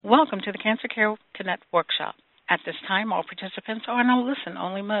Welcome to the Cancer Care Connect workshop. At this time, all participants are in a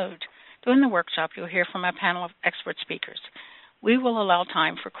listen-only mode. During the workshop, you'll hear from a panel of expert speakers. We will allow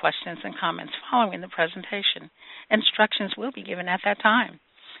time for questions and comments following the presentation. Instructions will be given at that time.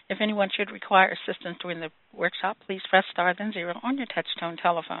 If anyone should require assistance during the workshop, please press star then zero on your touch-tone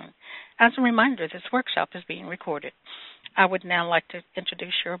telephone. As a reminder, this workshop is being recorded. I would now like to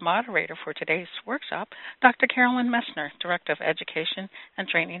introduce your moderator for today's workshop, Dr. Carolyn Messner, Director of Education and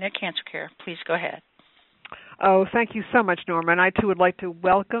Training at Cancer Care. Please go ahead. Oh, thank you so much, Norma. And I, too, would like to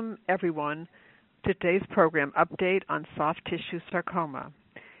welcome everyone to today's program, Update on Soft Tissue Sarcoma.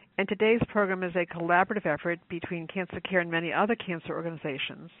 And today's program is a collaborative effort between Cancer Care and many other cancer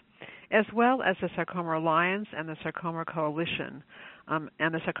organizations, as well as the Sarcoma Alliance and the Sarcoma Coalition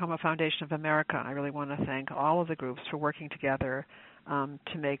and the Sarcoma Foundation of America. I really want to thank all of the groups for working together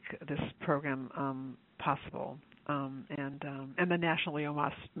to make this program possible, and the National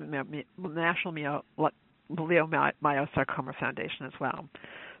Leiomyosarcoma Foundation as well.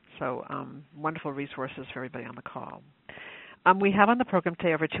 So wonderful resources for everybody on the call. We have on the program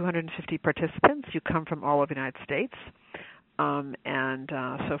today over 250 participants who come from all over the United States,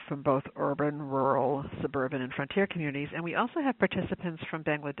 so from both urban, rural, suburban, and frontier communities. And we also have participants from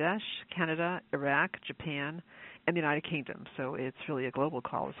Bangladesh, Canada, Iraq, Japan, and the United Kingdom. So it's really a global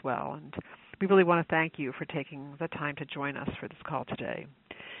call as well. And we really want to thank you for taking the time to join us for this call today.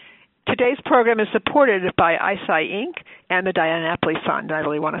 Today's program is supported by ISI Inc. and the Diana Napoli Fund. I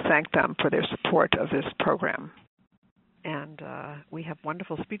really want to thank them for their support of this program. And we have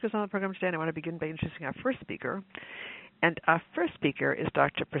wonderful speakers on the program today, and I want to begin by introducing our first speaker. And our first speaker is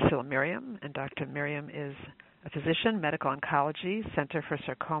Dr. Priscilla Merriam, and Dr. Merriam is a physician, medical oncology, Center for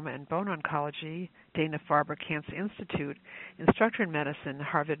Sarcoma and Bone Oncology, Dana-Farber Cancer Institute, instructor in medicine,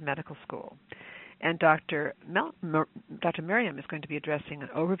 Harvard Medical School. And Dr. Merriam is going to be addressing an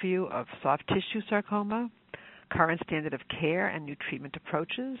overview of soft tissue sarcoma, current standard of care and new treatment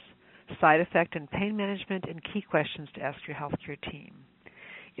approaches, side effect and pain management, and key questions to ask your healthcare team.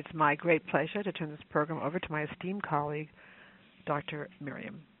 It's my great pleasure to turn this program over to my esteemed colleague, Dr.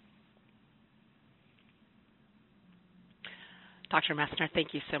 Merriam. Dr. Messner,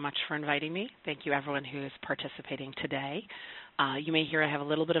 thank you so much for inviting me. Thank you, everyone who is participating today. You may hear I have a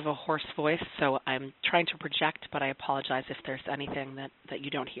little bit of a hoarse voice, so I'm trying to project, but I apologize if there's anything that you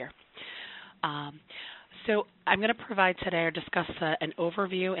don't hear. So I'm going to provide today or discuss an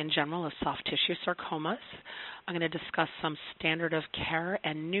overview in general of soft tissue sarcomas. I'm going to discuss some standard of care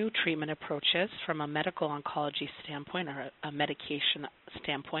and new treatment approaches from a medical oncology standpoint or a medication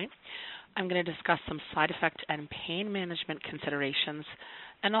standpoint. I'm going to discuss some side effect and pain management considerations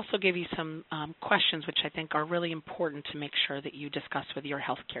and also give you some questions which I think are really important to make sure that you discuss with your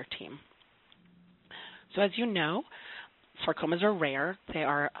healthcare team. So as you know, sarcomas are rare. They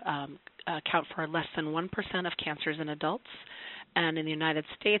account for less than 1% of cancers in adults. And in the United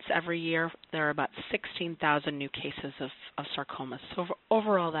States, every year, there are about 16,000 new cases of sarcomas. So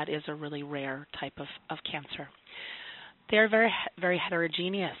overall, that is a really rare type of cancer. They're very, very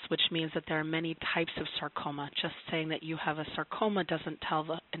heterogeneous, which means that there are many types of sarcoma. Just saying that you have a sarcoma doesn't tell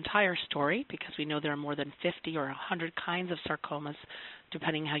the entire story because we know there are more than 50 or 100 kinds of sarcomas,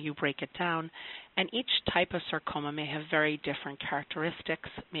 depending how you break it down. And each type of sarcoma may have very different characteristics,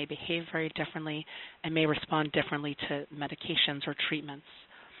 may behave very differently, and may respond differently to medications or treatments.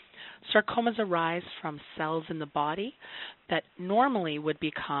 Sarcomas arise from cells in the body that normally would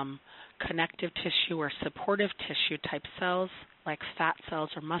become connective tissue or supportive tissue type cells like fat cells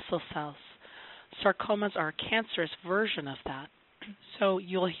or muscle cells. Sarcomas are a cancerous version of that. So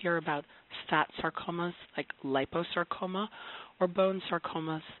you'll hear about fat sarcomas like liposarcoma or bone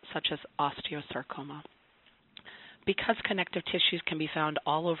sarcomas such as osteosarcoma. Because connective tissues can be found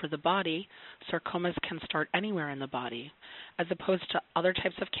all over the body, sarcomas can start anywhere in the body, as opposed to other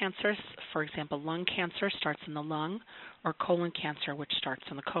types of cancers. For example, lung cancer starts in the lung, or colon cancer, which starts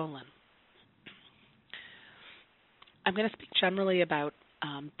in the colon. I'm going to speak generally about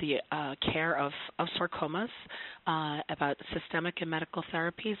the care of sarcomas, about systemic and medical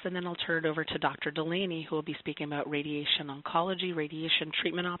therapies, and then I'll turn it over to Dr. Delaney, who will be speaking about radiation oncology, radiation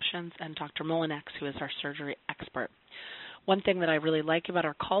treatment options, and Dr. Molinex, who is our surgery expert. One thing that I really like about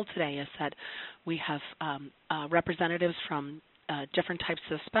our call today is that we have representatives from different types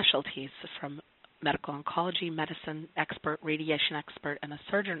of specialties, from medical oncology, medicine expert, radiation expert, and a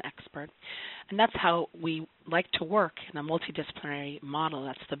surgeon expert. And that's how we like to work in a multidisciplinary model.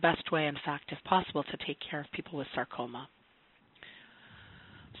 That's the best way, in fact, if possible, to take care of people with sarcoma.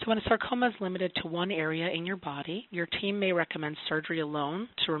 So when a sarcoma is limited to one area in your body, your team may recommend surgery alone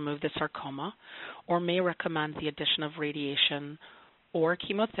to remove the sarcoma, or may recommend the addition of radiation or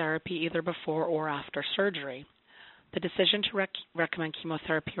chemotherapy either before or after surgery. The decision to recommend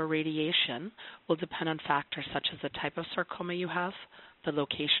chemotherapy or radiation will depend on factors such as the type of sarcoma you have, the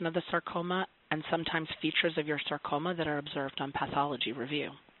location of the sarcoma, and sometimes features of your sarcoma that are observed on pathology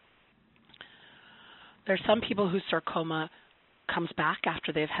review. There are some people whose sarcoma comes back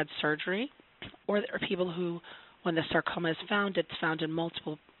after they've had surgery, or there are people who, when the sarcoma is found, it's found in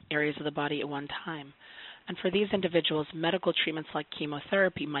multiple areas of the body at one time. And for these individuals, medical treatments like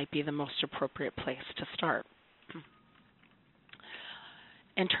chemotherapy might be the most appropriate place to start.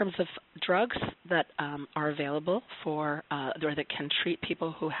 In terms of drugs that are available for or that can treat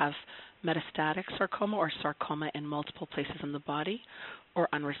people who have metastatic sarcoma or sarcoma in multiple places in the body, or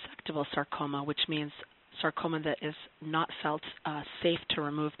unresectable sarcoma, which means sarcoma that is not felt safe to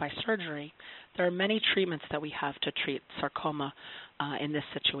remove by surgery, there are many treatments that we have to treat sarcoma in this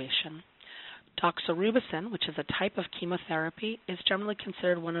situation. Doxorubicin, which is a type of chemotherapy, is generally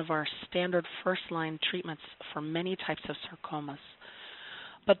considered one of our standard first-line treatments for many types of sarcomas.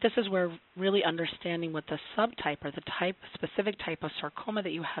 But this is where really understanding what the subtype or the specific type of sarcoma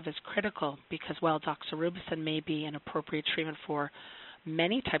that you have is critical, because while doxorubicin may be an appropriate treatment for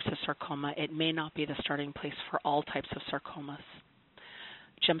many types of sarcoma, it may not be the starting place for all types of sarcomas.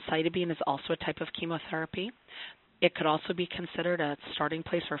 Gemcitabine is also a type of chemotherapy. It could also be considered a starting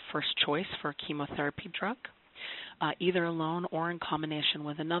place or first choice for a chemotherapy drug, either alone or in combination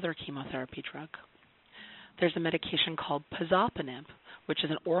with another chemotherapy drug. There's a medication called pazopanib, which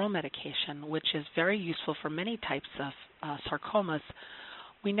is an oral medication, which is very useful for many types of sarcomas.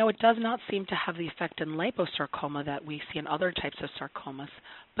 We know it does not seem to have the effect in liposarcoma that we see in other types of sarcomas,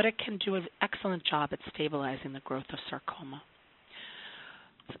 but it can do an excellent job at stabilizing the growth of sarcoma.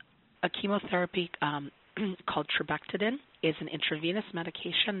 A chemotherapy called trabectedin is an intravenous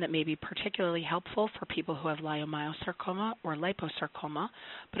medication that may be particularly helpful for people who have leiomyosarcoma or liposarcoma,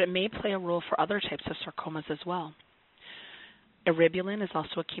 but it may play a role for other types of sarcomas as well. Eribulin is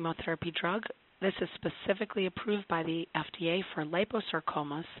also a chemotherapy drug. This is specifically approved by the FDA for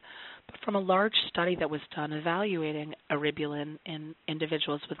liposarcomas, but from a large study that was done evaluating eribulin in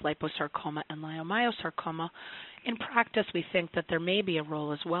individuals with liposarcoma and leiomyosarcoma, in practice we think that there may be a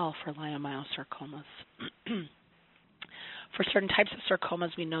role as well for leiomyosarcomas. For certain types of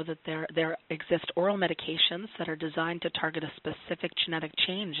sarcomas, we know that there exist oral medications that are designed to target a specific genetic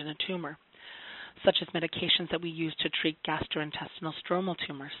change in a tumor, such as medications that we use to treat gastrointestinal stromal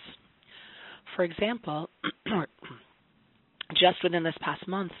tumors. For example, just within this past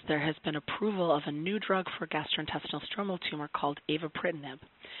month, there has been approval of a new drug for gastrointestinal stromal tumor called avapritinib.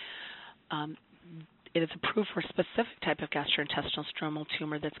 It is approved for a specific type of gastrointestinal stromal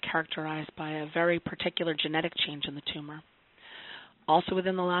tumor that's characterized by a very particular genetic change in the tumor. Also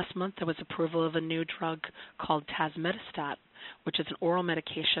within the last month, there was approval of a new drug called tazemetostat, which is an oral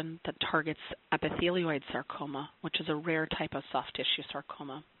medication that targets epithelioid sarcoma, which is a rare type of soft tissue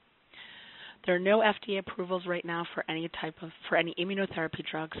sarcoma. There are no FDA approvals right now for any immunotherapy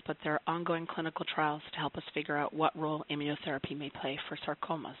drugs, but there are ongoing clinical trials to help us figure out what role immunotherapy may play for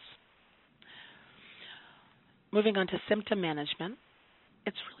sarcomas. Moving on to symptom management,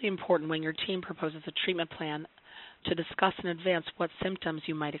 it's really important when your team proposes a treatment plan to discuss in advance what symptoms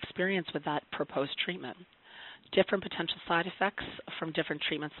you might experience with that proposed treatment. Different potential side effects from different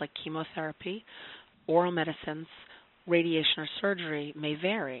treatments like chemotherapy, oral medicines, radiation, or surgery may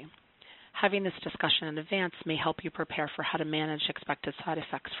vary. Having this discussion in advance may help you prepare for how to manage expected side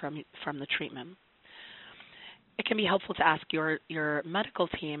effects from the treatment. It can be helpful to ask your medical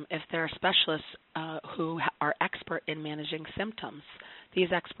team if there are specialists who are expert in managing symptoms. These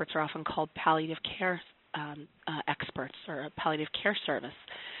experts are often called palliative care experts or a palliative care service,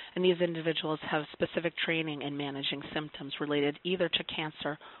 and these individuals have specific training in managing symptoms related either to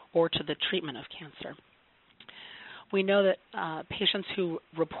cancer or to the treatment of cancer. We know that patients who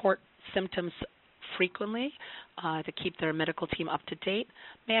report symptoms frequently to keep their medical team up to date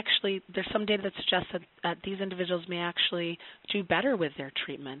there's some data that suggests that these individuals may actually do better with their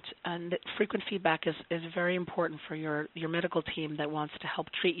treatment, and that frequent feedback is very important for your medical team that wants to help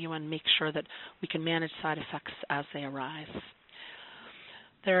treat you and make sure that we can manage side effects as they arise.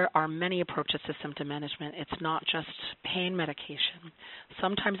 There are many approaches to symptom management. It's not just pain medication.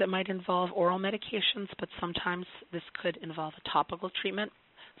 Sometimes it might involve oral medications, but sometimes this could involve a topical treatment,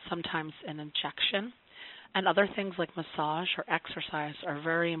 sometimes an injection, and other things like massage or exercise are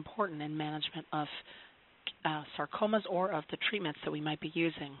very important in management of sarcomas or of the treatments that we might be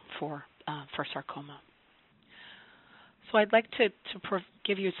using for sarcoma. So I'd like to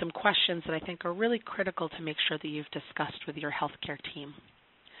give you some questions that I think are really critical to make sure that you've discussed with your healthcare team.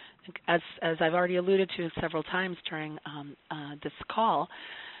 As I've already alluded to several times during this call,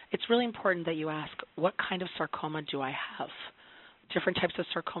 it's really important that you ask, what kind of sarcoma do I have? Different types of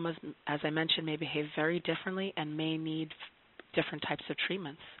sarcomas, as I mentioned, may behave very differently and may need different types of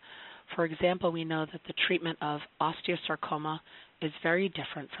treatments. For example, we know that the treatment of osteosarcoma is very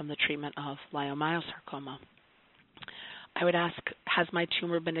different from the treatment of leiomyosarcoma. I would ask, has my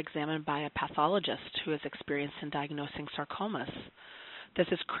tumor been examined by a pathologist who is experienced in diagnosing sarcomas? This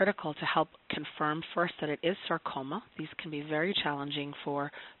is critical to help confirm first that it is sarcoma. These can be very challenging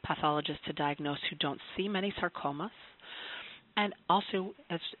for pathologists to diagnose who don't see many sarcomas. And also,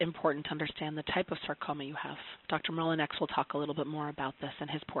 it's important to understand the type of sarcoma you have. Dr. Molinex will talk a little bit more about this in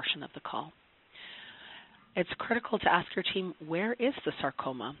his portion of the call. It's critical to ask your team, where is the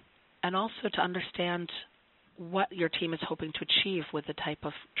sarcoma? And also to understand what your team is hoping to achieve with the type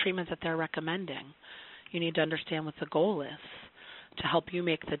of treatment that they're recommending. You need to understand what the goal is to help you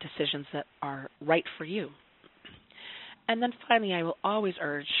make the decisions that are right for you. And then finally, I will always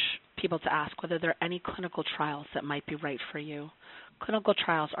urge people to ask whether there are any clinical trials that might be right for you. Clinical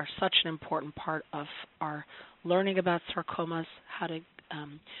trials are such an important part of our learning about sarcomas, how to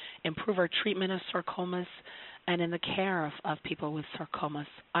improve our treatment of sarcomas, and in the care of people with sarcomas.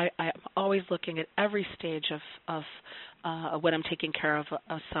 I'm always looking at every stage of when I'm taking care of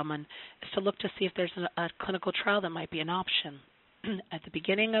someone is to look to see if there's a clinical trial that might be an option. At the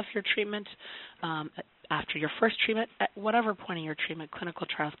beginning of your treatment, after your first treatment, at whatever point in your treatment, clinical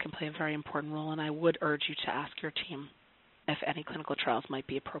trials can play a very important role, and I would urge you to ask your team if any clinical trials might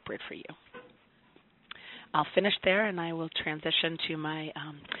be appropriate for you. I'll finish there, and I will transition to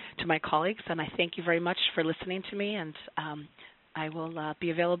my colleagues, and I thank you very much for listening to me, and I will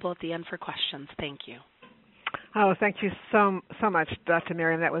be available at the end for questions. Thank you. Oh, thank you so much, Dr.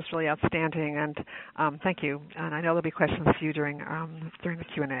 Miriam. That was really outstanding, and thank you. And I know there'll be questions for you during the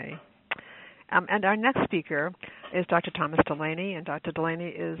Q&A. And our next speaker is Dr. Thomas Delaney, and Dr. Delaney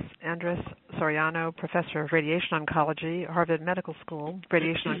is Andres Soriano Professor of Radiation Oncology, Harvard Medical School,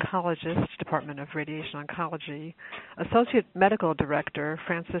 Radiation Oncologist, Department of Radiation Oncology, Associate Medical Director,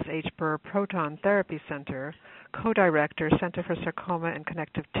 Francis H. Burr Proton Therapy Center, Co-Director, Center for Sarcoma and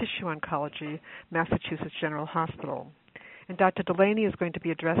Connective Tissue Oncology, Massachusetts General Hospital. And Dr. Delaney is going to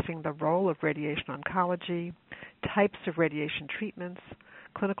be addressing the role of radiation oncology, types of radiation treatments,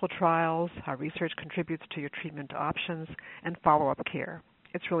 clinical trials, how research contributes to your treatment options, and follow-up care.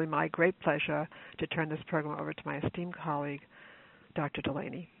 It's really my great pleasure to turn this program over to my esteemed colleague, Dr.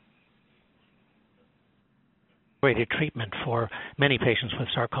 Delaney. Treatment for many patients with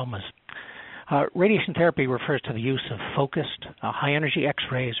sarcomas. Radiation therapy refers to the use of focused, high-energy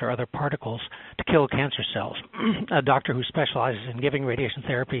X-rays or other particles to kill cancer cells. A doctor who specializes in giving radiation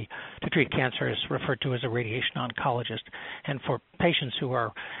therapy to treat cancer is referred to as a radiation oncologist. And for patients who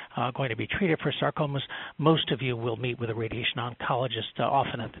are going to be treated for sarcomas, most of you will meet with a radiation oncologist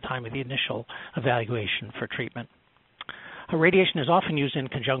often at the time of the initial evaluation for treatment. Radiation is often used in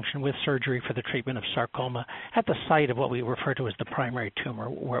conjunction with surgery for the treatment of sarcoma at the site of what we refer to as the primary tumor,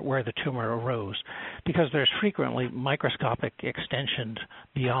 where the tumor arose, because there's frequently microscopic extension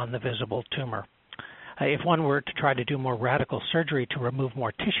beyond the visible tumor. If one were to try to do more radical surgery to remove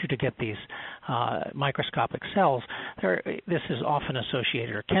more tissue to get these microscopic cells, this is often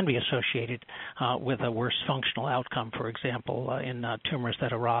associated or can be associated with a worse functional outcome, for example, in tumors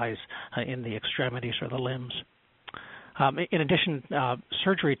that arise in the extremities or the limbs. In addition,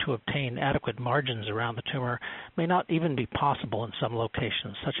 surgery to obtain adequate margins around the tumor may not even be possible in some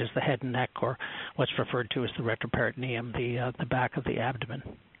locations, such as the head and neck, or what's referred to as the retroperitoneum, the back of the abdomen.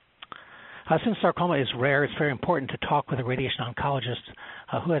 Since sarcoma is rare, it's very important to talk with a radiation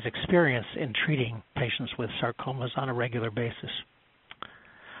oncologist who has experience in treating patients with sarcomas on a regular basis.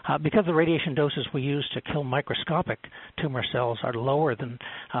 Because the radiation doses we use to kill microscopic tumor cells are lower than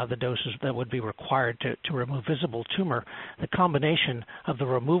the doses that would be required to remove visible tumor, the combination of the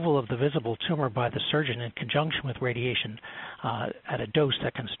removal of the visible tumor by the surgeon in conjunction with radiation at a dose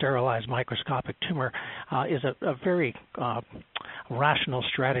that can sterilize microscopic tumor is a very rational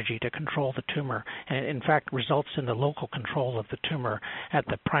strategy to control the tumor, and in fact results in the local control of the tumor at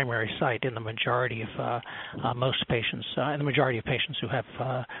the primary site in the majority of most patients, in the majority of patients who have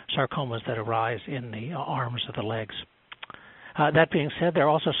sarcomas that arise in the arms or the legs. That being said, there are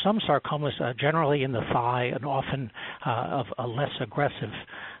also some sarcomas generally in the thigh and often of a less aggressive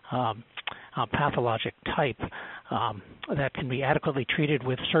pathologic type that can be adequately treated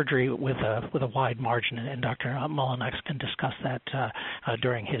with surgery with a wide margin, and Dr. Molinex can discuss that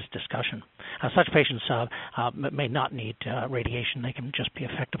during his discussion. Such patients may not need radiation. They can just be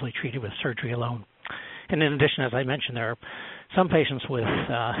effectively treated with surgery alone. And in addition, as I mentioned, there are some patients with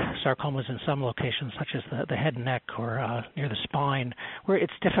sarcomas in some locations, such as the head and neck or near the spine, where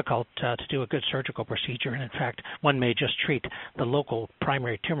it's difficult to do a good surgical procedure. And in fact, one may just treat the local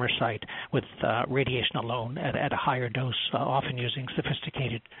primary tumor site with radiation alone at a higher dose, often using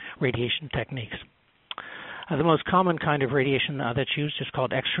sophisticated radiation techniques. The most common kind of radiation that's used is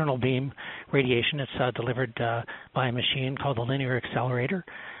called external beam radiation. It's delivered by a machine called the linear accelerator.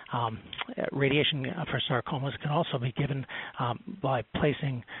 Radiation for sarcomas can also be given by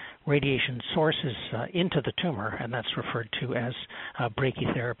placing radiation sources into the tumor, and that's referred to as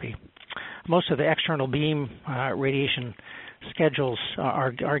brachytherapy. Most of the external beam radiation schedules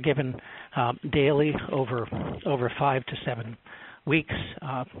are given daily over 5 to 7 weeks.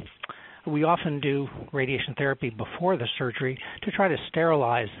 We often do radiation therapy before the surgery to try to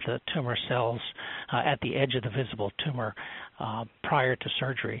sterilize the tumor cells at the edge of the visible tumor prior to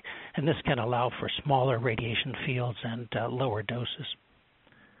surgery, and this can allow for smaller radiation fields and lower doses.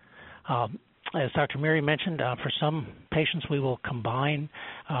 As Dr. Miri mentioned, for some patients we will combine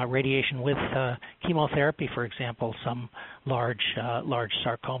radiation with chemotherapy, for example, some large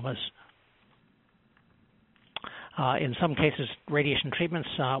sarcomas. In some cases, radiation treatments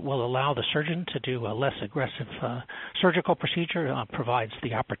will allow the surgeon to do a less aggressive surgical procedure, provides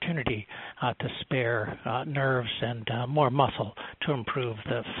the opportunity to spare nerves and more muscle to improve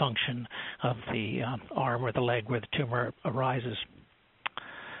the function of the arm or the leg where the tumor arises.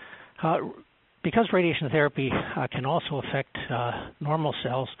 Because radiation therapy can also affect normal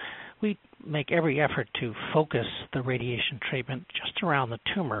cells, we make every effort to focus the radiation treatment just around the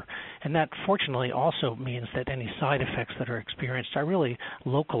tumor, and that fortunately also means that any side effects that are experienced are really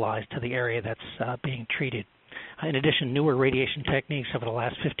localized to the area that's being treated. In addition, newer radiation techniques over the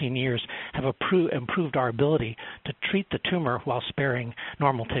last 15 years have improved our ability to treat the tumor while sparing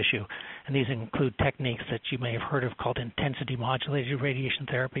normal tissue, and these include techniques that you may have heard of called intensity modulated radiation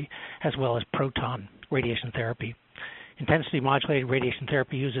therapy, as well as proton radiation therapy. Intensity modulated radiation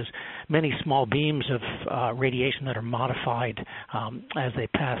therapy uses many small beams of radiation that are modified as they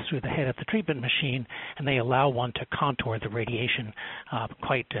pass through the head of the treatment machine, and they allow one to contour the radiation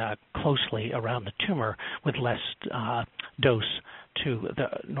quite closely around the tumor with less dose to the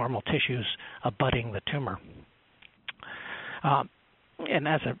normal tissues abutting the tumor. And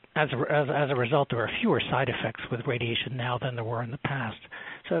as a result, there are fewer side effects with radiation now than there were in the past.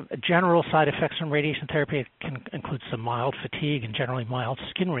 So general side effects from radiation therapy can include some mild fatigue and generally mild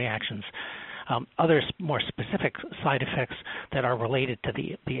skin reactions. Other more specific side effects that are related to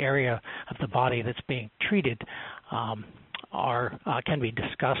the area of the body that's being treated can be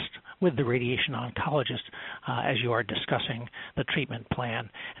discussed with the radiation oncologist as you are discussing the treatment plan.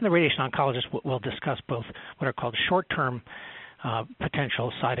 And the radiation oncologist will discuss both what are called short-term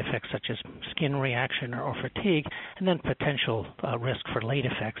potential side effects such as skin reaction or fatigue, and then potential risk for late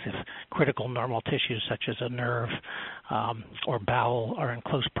effects if critical normal tissues such as a nerve or bowel are in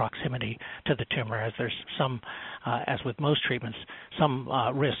close proximity to the tumor, as there's some, as with most treatments, some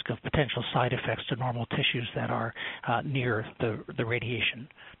risk of potential side effects to normal tissues that are near the radiation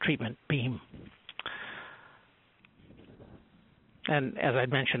treatment beam. And as I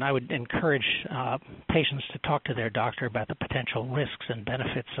mentioned, I would encourage patients to talk to their doctor about the potential risks and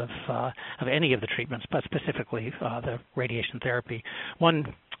benefits of any of the treatments, but specifically the radiation therapy. One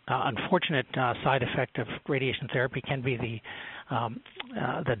unfortunate side effect of radiation therapy can be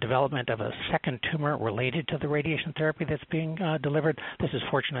the development of a second tumor related to the radiation therapy that's being delivered. This is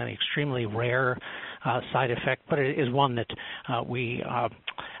fortunately an extremely rare side effect, but it is one that we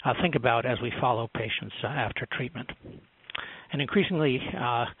think about as we follow patients after treatment. An increasingly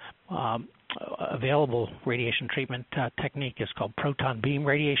available radiation treatment technique is called proton beam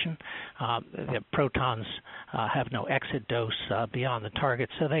radiation. The protons have no exit dose beyond the target,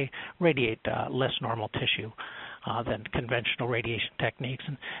 so they radiate less normal tissue than conventional radiation techniques.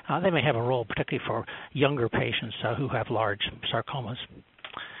 And they may have a role particularly for younger patients who have large sarcomas.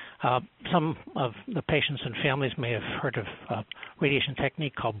 Some of the patients and families may have heard of a radiation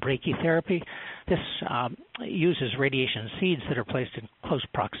technique called brachytherapy. This uses radiation seeds that are placed in close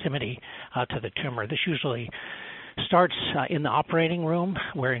proximity to the tumor. This usually starts in the operating room,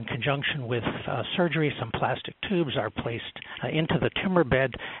 where in conjunction with surgery, some plastic tubes are placed into the tumor bed,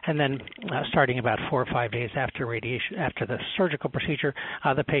 and then starting about 4 or 5 days after the surgical procedure,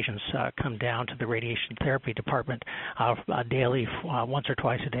 the patients come down to the radiation therapy department daily, once or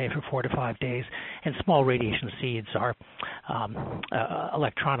twice a day for 4 to 5 days, and small radiation seeds are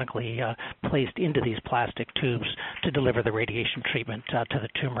electronically placed into these plastic tubes to deliver the radiation treatment to the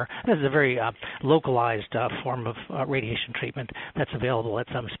tumor. This is a very localized form of radiation treatment that's available at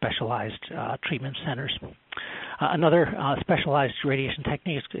some specialized treatment centers. Another specialized radiation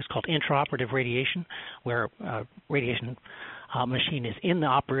technique is called intraoperative radiation, where radiation machine is in the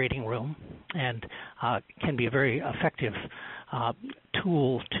operating room and can be a very effective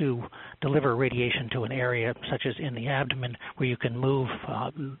tool to deliver radiation to an area such as in the abdomen, where you can move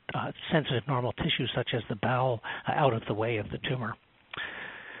sensitive normal tissues such as the bowel out of the way of the tumor.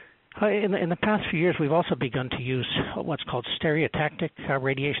 In the past few years, we've also begun to use what's called stereotactic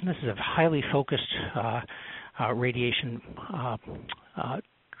radiation. This is a highly focused radiation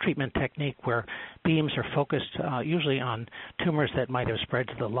treatment technique where beams are focused usually on tumors that might have spread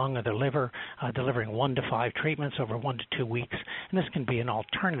to the lung or the liver, delivering 1 to 5 treatments over 1 to 2 weeks. And this can be an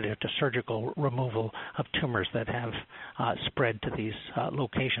alternative to surgical removal of tumors that have spread to these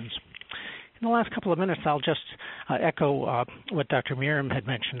locations. In the last couple of minutes, I'll just echo what Dr. Miriam had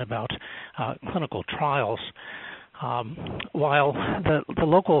mentioned about clinical trials. While the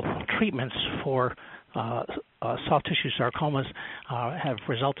local treatments for soft tissue sarcomas have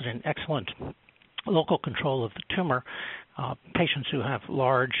resulted in excellent local control of the tumor, patients who have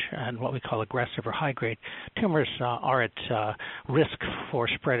large and what we call aggressive or high-grade tumors are at risk for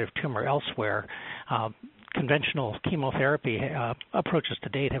spread of tumor elsewhere. Conventional chemotherapy approaches to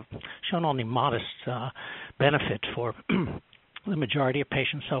date have shown only modest benefit for the majority of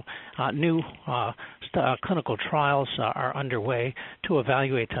patients. So new clinical trials are underway to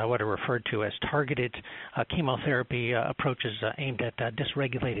evaluate what are referred to as targeted chemotherapy approaches aimed at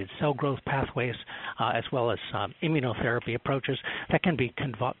dysregulated cell growth pathways, as well as immunotherapy approaches that can be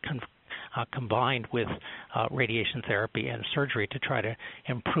combined with radiation therapy and surgery to try to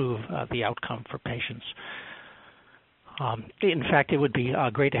improve the outcome for patients. In fact, it would be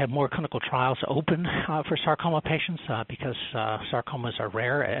great to have more clinical trials open for sarcoma patients because sarcomas are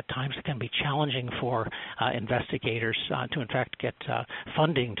rare. At times it can be challenging for investigators to in fact get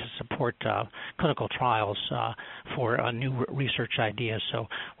funding to support clinical trials for new research ideas. So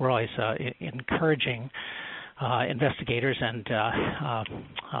we're always encouraging investigators and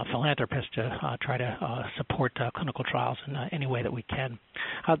philanthropists to try to support clinical trials in any way that we can.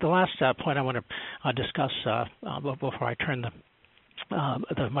 The last point I want to discuss before I turn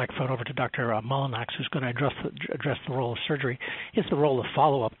the microphone over to Dr. Mullinax, who's going to address the role of surgery, is the role of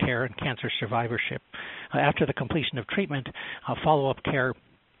follow-up care in cancer survivorship. After the completion of treatment, follow-up care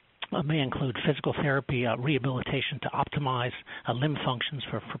may include physical therapy, rehabilitation to optimize limb functions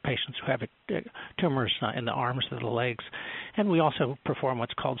for patients who have tumors in the arms or the legs. And we also perform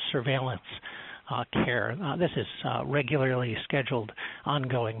what's called surveillance care. This is regularly scheduled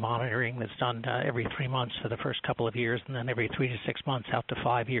ongoing monitoring that's done every 3 months for the first couple of years, and then every 3 to 6 months out to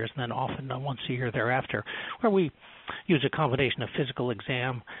 5 years, and then often once a year thereafter, where we use a combination of physical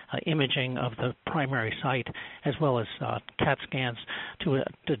exam, imaging of the primary site, as well as CAT scans to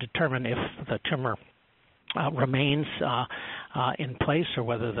determine if the tumor remains in place, or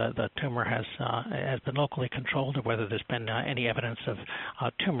whether the tumor has been locally controlled, or whether there's been any evidence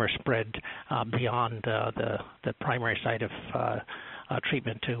of tumor spread beyond the primary site of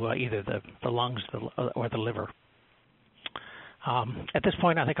treatment to either the lungs or the liver. At this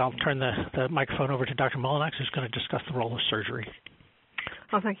point, I think I'll turn the microphone over to Dr. Mullinax, who's going to discuss the role of surgery.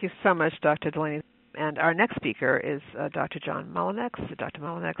 Well, thank you so much, Dr. Delaney. And our next speaker is Dr. John Mullinax. Dr.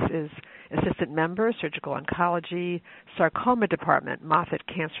 Mullinax is Assistant Member, Surgical Oncology, Sarcoma Department, Moffitt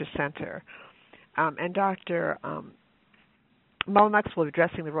Cancer Center. And Dr. Mullinax will be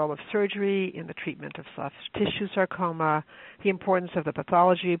addressing the role of surgery in the treatment of soft tissue sarcoma, the importance of the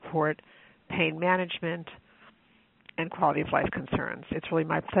pathology report, pain management, and quality of life concerns. It's really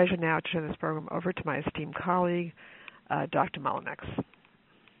my pleasure now to turn this program over to my esteemed colleague, Dr. Mullinax.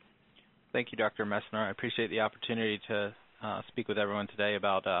 Thank you, Dr. Messner. I appreciate the opportunity to speak with everyone today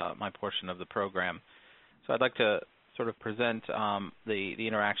about my portion of the program. So I'd like to sort of present the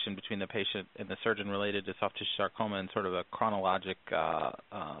interaction between the patient and the surgeon related to soft tissue sarcoma in sort of a chronologic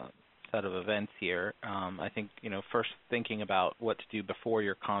set of events here. I think, first thinking about what to do before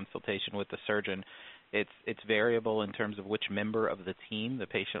your consultation with the surgeon, it's variable in terms of which member of the team the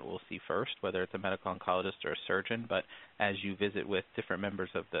patient will see first, whether it's a medical oncologist or a surgeon. But as you visit with different members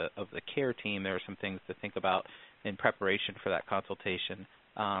of the care team, there are some things to think about in preparation for that consultation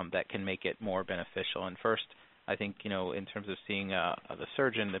that can make it more beneficial. And first, I think, in terms of seeing the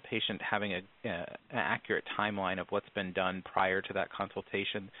surgeon, the patient having an accurate timeline of what's been done prior to that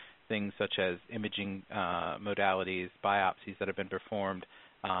consultation, things such as imaging modalities, biopsies that have been performed,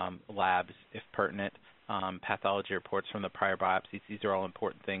 labs, if pertinent, pathology reports from the prior biopsies. These are all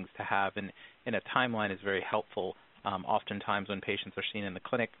important things to have, and a timeline is very helpful. Oftentimes when patients are seen in the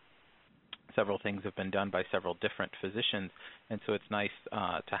clinic, several things have been done by several different physicians, and so it's nice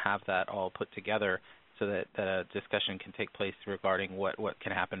to have that all put together so that a discussion can take place regarding what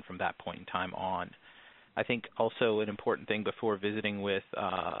can happen from that point in time on. I think also an important thing before visiting with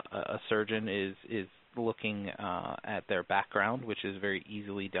a surgeon is looking at their background, which is very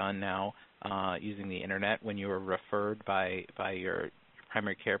easily done now using the internet when you are referred by your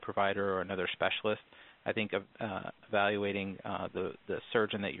primary care provider or another specialist. I think evaluating the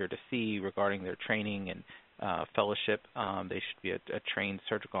surgeon that you're to see regarding their training and fellowship, they should be a trained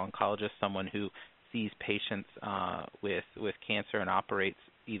surgical oncologist, someone who sees patients with cancer and operates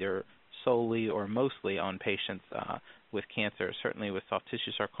either solely or mostly on patients with cancer. Certainly with soft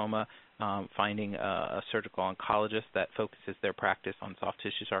tissue sarcoma, finding a surgical oncologist that focuses their practice on soft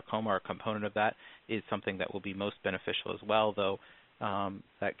tissue sarcoma or a component of that is something that will be most beneficial as well, though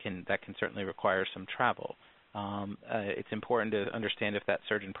that can certainly require some travel. It's important to understand if that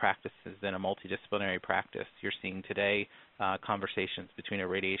surgeon practice is in a multidisciplinary practice. You're seeing today conversations between a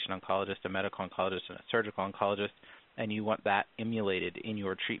radiation oncologist, a medical oncologist, and a surgical oncologist, and you want that emulated in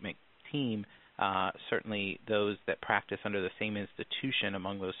your treatment team. Certainly those that practice under the same institution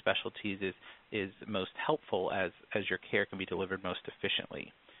among those specialties is most helpful as your care can be delivered most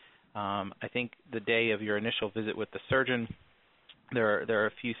efficiently. I think the day of your initial visit with the surgeon, there are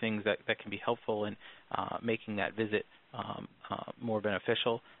a few things that can be helpful in making that visit more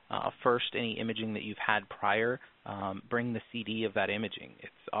beneficial. First, any imaging that you've had prior, bring the CD of that imaging.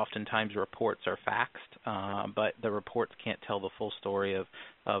 It's oftentimes reports are faxed, but the reports can't tell the full story of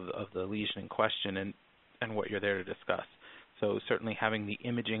the lesion in question and what you're there to discuss. So certainly having the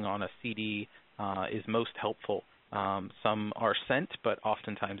imaging on a CD is most helpful. Some are sent, but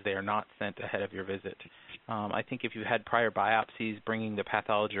oftentimes they are not sent ahead of your visit. I think if you had prior biopsies, bringing the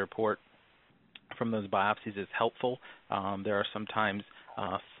pathology report from those biopsies is helpful. There are sometimes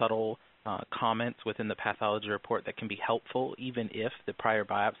subtle comments within the pathology report that can be helpful, even if the prior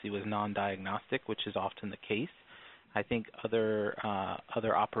biopsy was non-diagnostic, which is often the case. I think other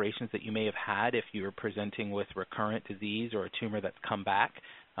operations that you may have had, if you were presenting with recurrent disease or a tumor that's come back,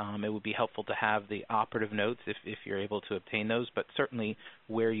 it would be helpful to have the operative notes if you're able to obtain those, but certainly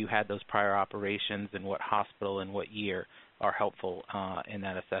where you had those prior operations and what hospital and what year are helpful in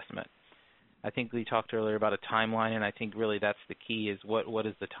that assessment. I think we talked earlier about a timeline, and I think really that's the key is what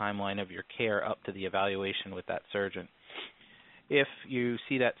is the timeline of your care up to the evaluation with that surgeon. If you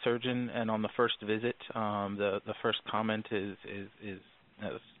see that surgeon and on the first visit, the first comment is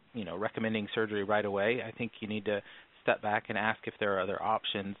recommending surgery right away, I think you need to step back and ask if there are other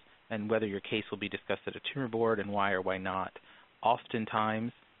options and whether your case will be discussed at a tumor board and why or why not.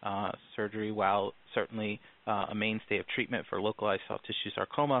 Oftentimes, surgery, while certainly a mainstay of treatment for localized soft tissue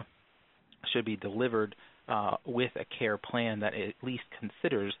sarcoma, should be delivered with a care plan that at least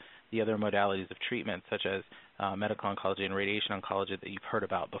considers the other modalities of treatment, such as medical oncology and radiation oncology that you've heard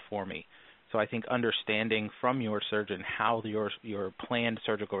about before me. So I think understanding from your surgeon how your planned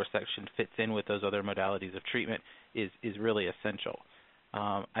surgical resection fits in with those other modalities of treatment is really essential.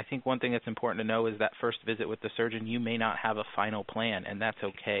 I think one thing that's important to know is that first visit with the surgeon, you may not have a final plan, and that's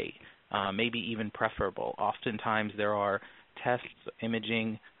okay, maybe even preferable. Oftentimes there are tests,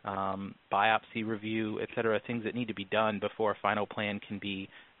 imaging, biopsy review, et cetera, things that need to be done before a final plan can be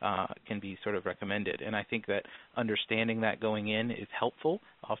sort of recommended. And I think that understanding that going in is helpful.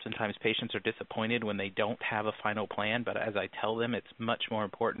 Oftentimes patients are disappointed when they don't have a final plan, but as I tell them, it's much more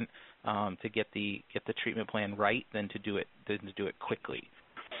important to get the treatment plan right than to do it quickly.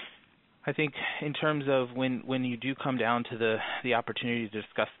 I think in terms of when you do come down to the opportunity to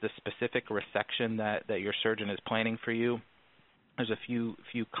discuss the specific resection that your surgeon is planning for you, there's a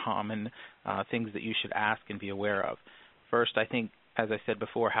few common things that you should ask and be aware of. First, I think, as I said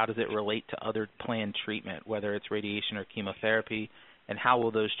before, how does it relate to other planned treatment, whether it's radiation or chemotherapy, and how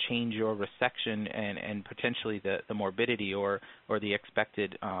will those change your resection and potentially the morbidity or the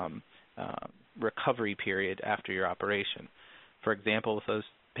expected recovery period after your operation. For example, those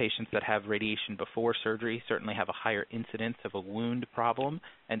patients that have radiation before surgery certainly have a higher incidence of a wound problem,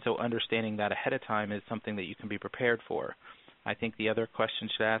 and so understanding that ahead of time is something that you can be prepared for. I think the other question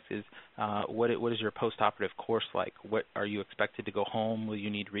should ask is, what is your postoperative course like? What are you expected to go home? Will you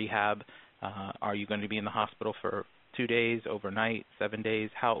need rehab? Are you going to be in the hospital for 2 days, overnight, 7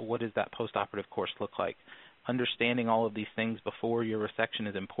 days? What does that postoperative course look like? Understanding all of these things before your resection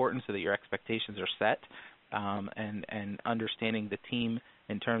is important so that your expectations are set, and understanding the team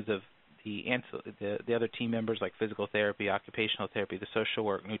in terms of the other team members like physical therapy, occupational therapy, the social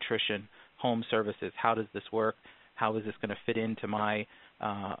work, nutrition, home services. How does this work? How is this going to fit into my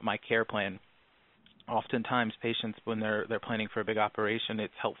care plan? Oftentimes, patients, when they're planning for a big operation,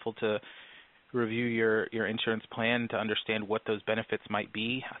 it's helpful to review your insurance plan to understand what those benefits might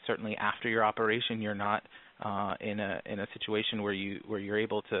be. Certainly after your operation, you're not in a situation where you're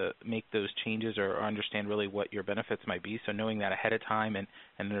able to make those changes or understand really what your benefits might be. So knowing that ahead of time and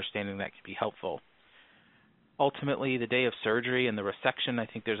understanding that can be helpful. Ultimately, the day of surgery and the resection, I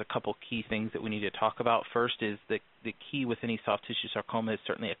think there's a couple key things that we need to talk about. First is the key with any soft tissue sarcoma is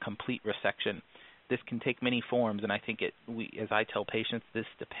certainly a complete resection. This can take many forms, and I think as I tell patients, this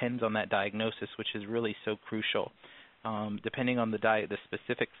depends on that diagnosis, which is really so crucial. Depending on the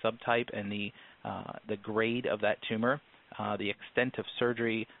specific subtype and the grade of that tumor, the extent of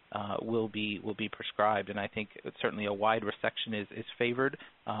surgery will be prescribed, and I think certainly a wide resection is favored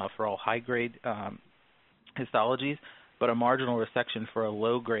for all high-grade histologies, but a marginal resection for a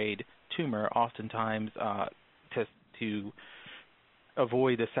low-grade tumor, oftentimes to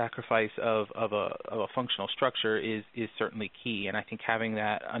avoid the sacrifice of a functional structure is certainly key. And I think having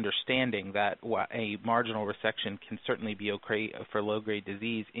that understanding that a marginal resection can certainly be okay for low-grade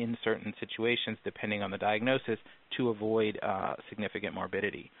disease in certain situations, depending on the diagnosis, to avoid significant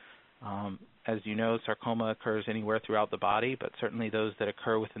morbidity. As you know, sarcoma occurs anywhere throughout the body, but certainly those that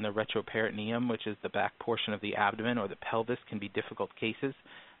occur within the retroperitoneum, which is the back portion of the abdomen or the pelvis, can be difficult cases.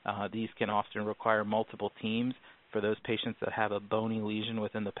 These can often require multiple teams. For those patients that have a bony lesion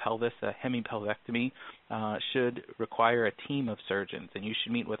within the pelvis, a hemipelvectomy should require a team of surgeons, and you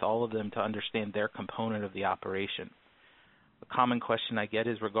should meet with all of them to understand their component of the operation. A common question I get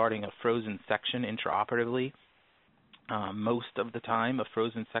is regarding a frozen section intraoperatively. Most of the time, a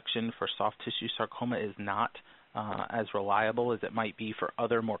frozen section for soft tissue sarcoma is not as reliable as it might be for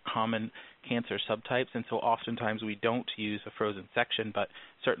other more common cancer subtypes, and so oftentimes we don't use a frozen section, but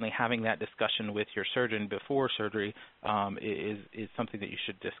certainly having that discussion with your surgeon before surgery is something that you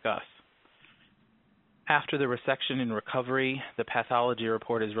should discuss. After the resection and recovery, the pathology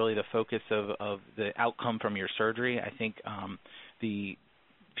report is really the focus of the outcome from your surgery. I think the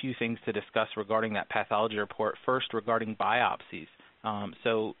few things to discuss regarding that pathology report. First, regarding biopsies.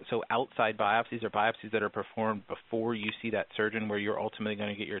 So outside biopsies or biopsies that are performed before you see that surgeon where you're ultimately going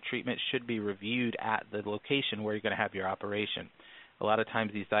to get your treatment should be reviewed at the location where you're going to have your operation. A lot of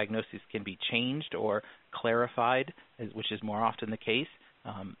times these diagnoses can be changed or clarified, which is more often the case.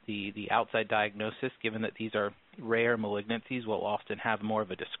 The outside diagnosis, given that these are rare malignancies, will often have more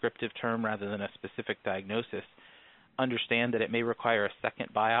of a descriptive term rather than a specific diagnosis. Understand that it may require a second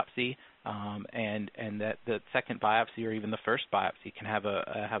biopsy, and that the second biopsy or even the first biopsy can have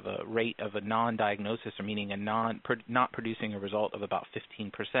a rate of a non-diagnosis, or meaning not producing a result of about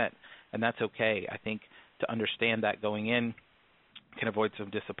 15%, and that's okay. I think to understand that going in can avoid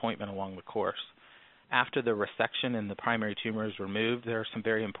some disappointment along the course. After the resection and the primary tumor is removed, there are some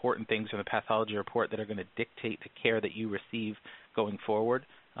very important things in the pathology report that are going to dictate the care that you receive going forward.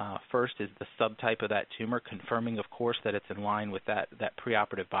 First is the subtype of that tumor, confirming, of course, that it's in line with that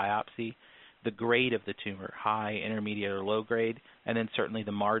preoperative biopsy, the grade of the tumor, high, intermediate, or low grade, and then certainly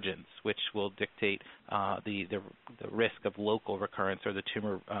the margins, which will dictate the risk of local recurrence or the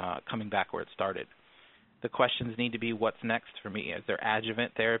tumor coming back where it started. The questions need to be, what's next for me? Is there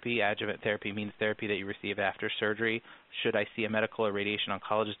adjuvant therapy? Adjuvant therapy means therapy that you receive after surgery. Should I see a medical or radiation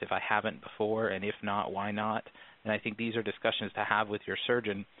oncologist if I haven't before? And if not, why not? And I think these are discussions to have with your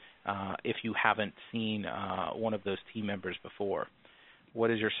surgeon if you haven't seen one of those team members before. What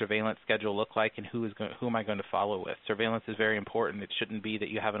does your surveillance schedule look like, and who am I going to follow with? Surveillance is very important. It shouldn't be that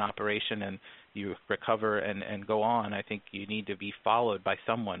you have an operation and you recover and go on. I think you need to be followed by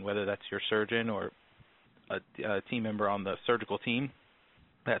someone, whether that's your surgeon or a team member on the surgical team.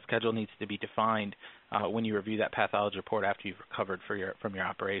 That schedule needs to be defined when you review that pathology report after you've recovered from your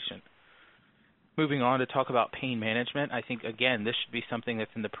operation. Moving on to talk about pain management, I think, again, this should be something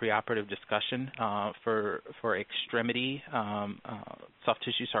that's in the preoperative discussion. For extremity soft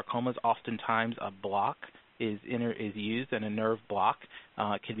tissue sarcomas, oftentimes a block is used, and a nerve block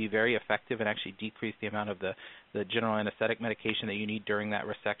can be very effective and actually decrease the amount of the general anesthetic medication that you need during that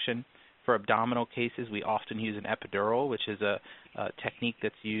resection. For abdominal cases, we often use an epidural, which is a technique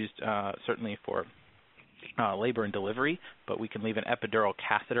that's used certainly for labor and delivery, but we can leave an epidural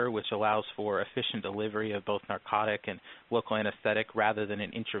catheter, which allows for efficient delivery of both narcotic and local anesthetic rather than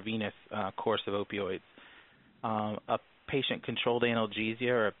an intravenous course of opioids. A patient-controlled analgesia,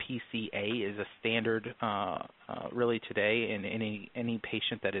 or a PCA, is a standard really today in any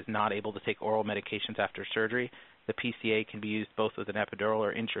patient that is not able to take oral medications after surgery. The PCA can be used both with an epidural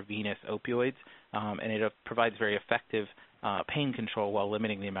or intravenous opioids, and it provides very effective pain control while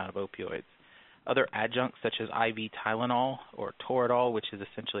limiting the amount of opioids. Other adjuncts such as IV Tylenol or Toradol, which is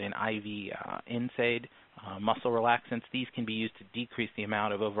essentially an IV NSAID, muscle relaxants. These can be used to decrease the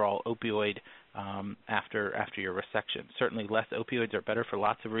amount of overall opioid after your resection. Certainly less opioids are better for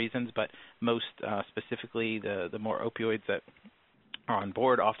lots of reasons, but most specifically the more opioids that are on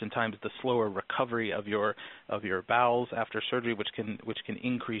board, oftentimes the slower recovery of your bowels after surgery, which can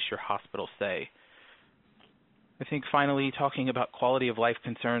increase your hospital stay. I think finally, talking about quality of life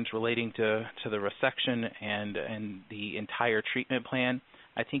concerns relating to the resection and the entire treatment plan,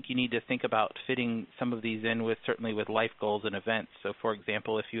 I think you need to think about fitting some of these in certainly with life goals and events. So, for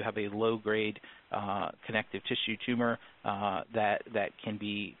example, if you have a low-grade connective tissue tumor that can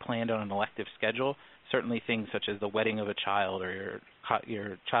be planned on an elective schedule, certainly things such as the wedding of a child or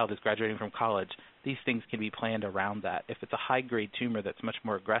your child is graduating from college, these things can be planned around that. If it's a high-grade tumor that's much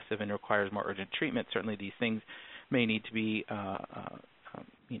more aggressive and requires more urgent treatment, certainly these things may need to be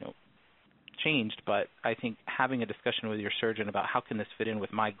changed, but I think having a discussion with your surgeon about how can this fit in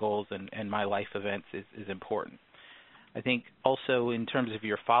with my goals and my life events is important. I think also in terms of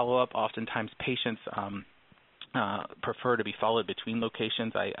your follow-up, oftentimes patients prefer to be followed between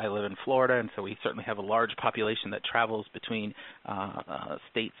locations. I live in Florida, and so we certainly have a large population that travels between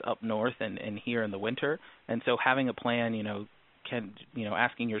states up north and here in the winter, and so having a plan,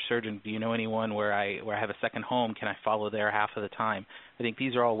 asking your surgeon, do you know anyone where I have a second home? Can I follow there half of the time? I think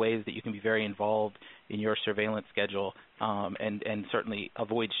these are all ways that you can be very involved in your surveillance schedule and certainly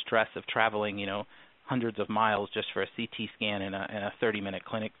avoid stress of traveling, hundreds of miles just for a CT scan and a 30-minute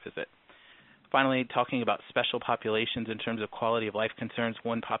clinic visit. Finally, talking about special populations in terms of quality of life concerns,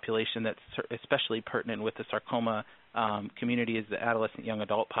 one population that's especially pertinent with the sarcoma community is the adolescent young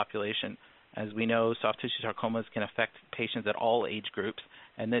adult population. As we know, soft tissue sarcomas can affect patients at all age groups,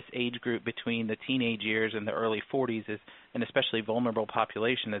 and this age group between the teenage years and the early 40s is an especially vulnerable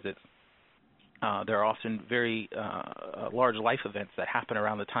population, as there are often very large life events that happen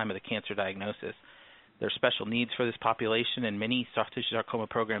around the time of the cancer diagnosis. There are special needs for this population, and many soft tissue sarcoma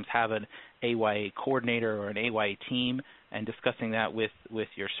programs have an AYA coordinator or an AYA team, and discussing that with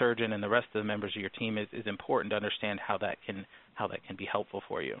your surgeon and the rest of the members of your team is important to understand how that can be helpful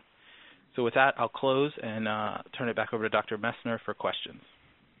for you. So with that, I'll close and turn it back over to Dr. Messner for questions.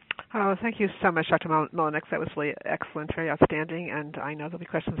 Oh, thank you so much, Dr. Mullenix. That was really excellent, very outstanding, and I know there'll be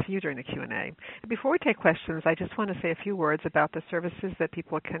questions for you during the Q&A. Before we take questions, I just want to say a few words about the services that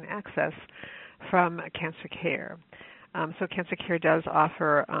people can access from Cancer Care. So Cancer Care does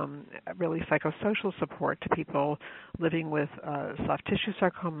offer really psychosocial support to people living with soft tissue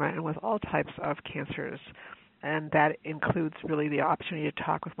sarcoma and with all types of cancers. And that includes really the opportunity to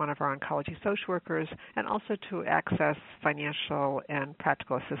talk with one of our oncology social workers and also to access financial and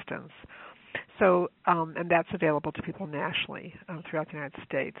practical assistance. So, and that's available to people nationally throughout the United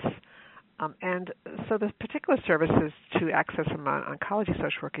States. And so the particular services to access an oncology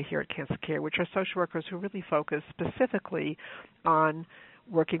social worker here at Cancer Care, which are social workers who really focus specifically on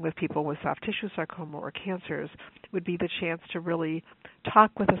working with people with soft tissue sarcoma or cancers, would be the chance to really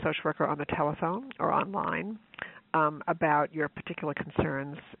talk with a social worker on the telephone or online about your particular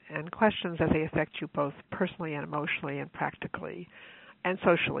concerns and questions as they affect you both personally and emotionally and practically and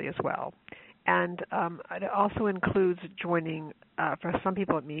socially as well. And it also includes joining, for some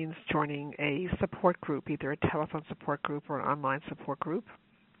people it means joining a support group, either a telephone support group or an online support group.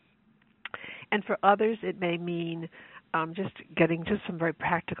 And for others it may mean just getting just some very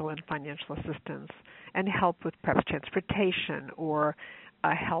practical and financial assistance and help with perhaps transportation or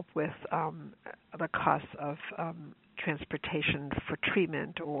help with the costs of transportation for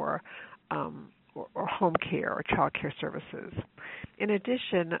treatment or home care or child care services. In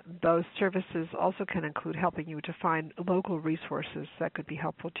addition, those services also can include helping you to find local resources that could be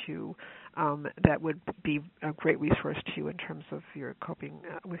helpful to you, that would be a great resource to you in terms of your coping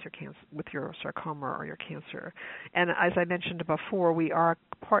with your cancer, with your sarcoma or your cancer. And as I mentioned before, we are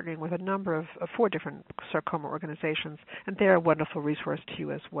partnering with a number of 4 different sarcoma organizations, and they're a wonderful resource to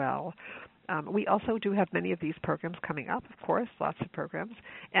you as well. We also do have many of these programs coming up, of course, lots of programs,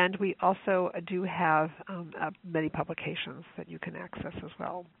 and we also do have many publications that you can access as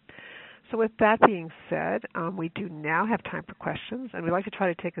well. So with that being said, we do now have time for questions, and we'd like to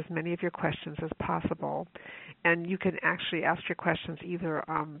try to take as many of your questions as possible. And you can actually ask your questions either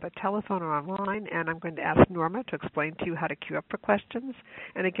on the telephone or online, and I'm going to ask Norma to explain to you how to queue up for questions.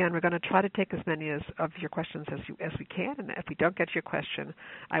 And again, we're going to try to take as many of your questions as we can, and if we don't get to your question,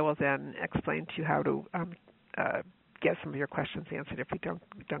 I will then explain to you how to get some of your questions answered if we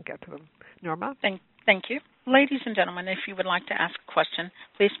don't get to them. Norma? Thank you. Ladies and gentlemen, if you would like to ask a question,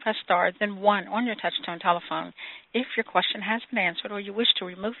 please press star, then 1 on your touch-tone telephone. If your question has been answered or you wish to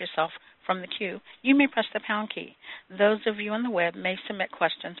remove yourself from the queue, you may press the pound key. Those of you on the web may submit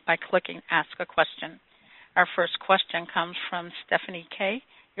questions by clicking Ask a Question. Our first question comes from Stephanie K.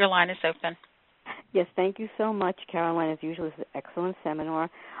 Your line is open. Yes, thank you so much, Caroline. As usual, it's an excellent seminar.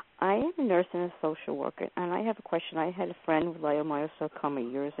 I am a nurse and a social worker, and I have a question. I had a friend with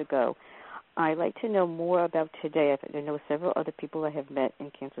leiomyosarcoma years ago. I'd like to know more about today. I know several other people I have met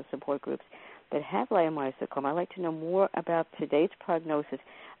in cancer support groups that have leiomyosarcoma. I'd like to know more about today's prognosis.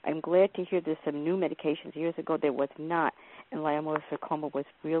 I'm glad to hear there's some new medications. Years ago there was not, and leiomyosarcoma was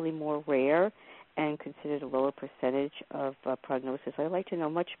really more rare and considered a lower percentage of prognosis. I'd like to know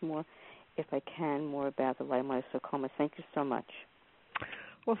much more, if I can, more about the leiomyosarcoma. Thank you so much.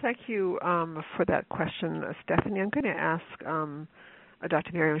 Well, thank you for that question, Stephanie. I'm going to ask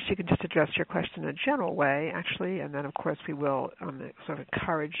Dr. Miriam if she can just address your question in a general way, actually, and then, of course, we will sort of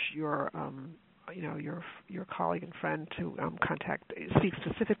encourage your colleague and friend to speak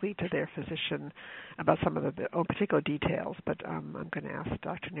specifically to their physician about some of the particular details. But I'm going to ask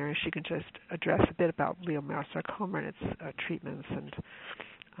Dr. Miriam if she can just address a bit about leiomyosarcoma and its treatments, and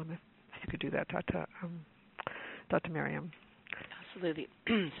if you could do that, Dr. Miriam. Absolutely.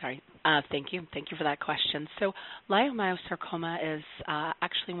 Sorry. Thank you. Thank you for that question. So leiomyosarcoma is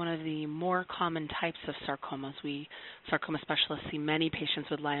actually one of the more common types of sarcomas. We sarcoma specialists see many patients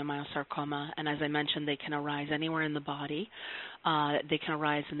with leiomyosarcoma, and as I mentioned, they can arise anywhere in the body. They can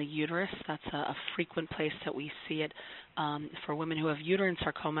arise in the uterus. That's a frequent place that we see it. For women who have uterine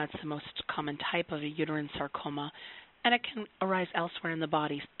sarcoma, it's the most common type of a uterine sarcoma. And it can arise elsewhere in the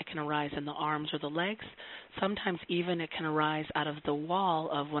body. It can arise in the arms or the legs. Sometimes even it can arise out of the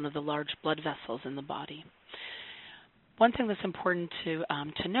wall of one of the large blood vessels in the body. One thing that's important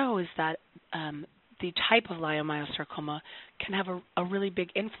to know is that the type of leiomyosarcoma can have a really big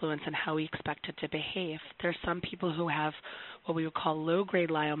influence on how we expect it to behave. There's some people who have what we would call low-grade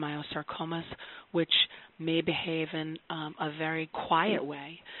leiomyosarcomas, which may behave in a very quiet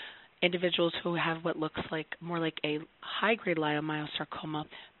way. Individuals who have what looks like more like a high-grade leiomyosarcoma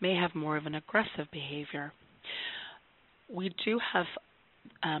may have more of an aggressive behavior. We do have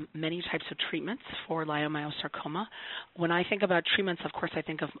many types of treatments for leiomyosarcoma. When I think about treatments, of course, I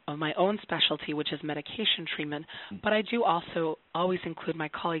think of my own specialty, which is medication treatment, but I do also always include my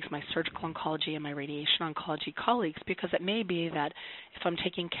colleagues, my surgical oncology and my radiation oncology colleagues, because it may be that if I'm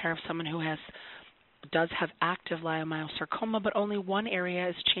taking care of someone who does have active leiomyosarcoma, but only one area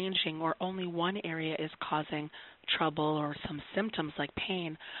is changing or only one area is causing trouble or some symptoms like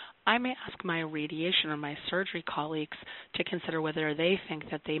pain, I may ask my radiation or my surgery colleagues to consider whether they think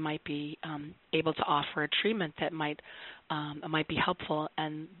that they might be able to offer a treatment that might be helpful,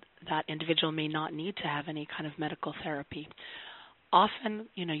 and that individual may not need to have any kind of medical therapy. Often,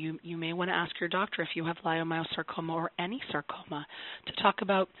 you may want to ask your doctor if you have leiomyosarcoma or any sarcoma to talk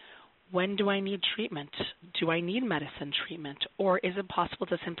about, when do I need treatment? Do I need medicine treatment? Or is it possible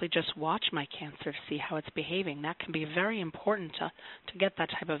to simply just watch my cancer to see how it's behaving? That can be very important to get that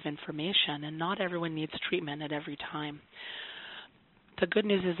type of information, and not everyone needs treatment at every time. The good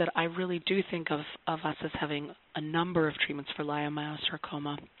news is that I really do think of us as having a number of treatments for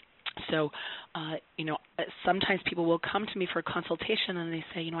leiomyosarcoma. So, sometimes people will come to me for a consultation and they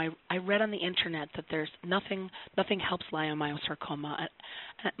say, I read on the internet that there's nothing helps leiomyosarcoma.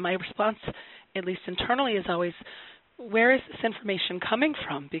 And my response, at least internally, is always, where is this information coming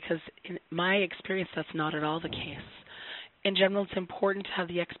from? Because in my experience, that's not at all the case. In general, it's important to have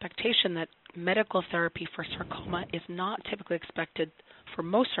the expectation that medical therapy for sarcoma is not typically expected for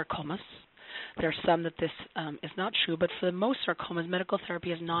most sarcomas. There are some that this is not true, but for most sarcomas, medical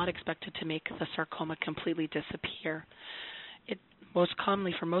therapy is not expected to make the sarcoma completely disappear. Most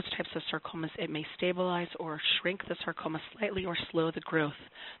commonly, for most types of sarcomas, it may stabilize or shrink the sarcoma slightly or slow the growth.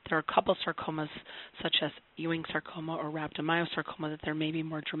 There are a couple sarcomas, such as Ewing sarcoma or rhabdomyosarcoma, that there may be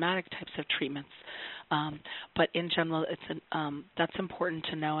more dramatic types of treatments. But in general, that's important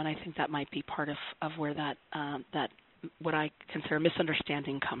to know, and I think that might be part of where that what I consider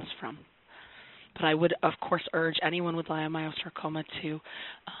misunderstanding comes from. But I would, of course, urge anyone with leiomyosarcoma to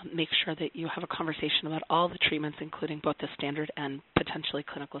make sure that you have a conversation about all the treatments, including both the standard and potentially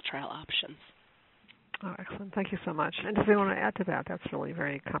clinical trial options. Oh, excellent. Thank you so much. And if you want to add to that, that's really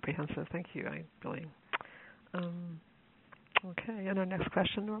very comprehensive. Thank you. I really. Okay. And our next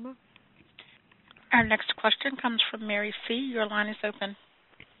question, Norma? Our next question comes from Mary C. Your line is open.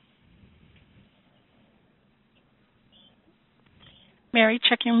 Mary,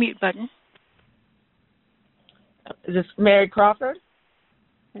 check your mute button. Is this Mary Crawford?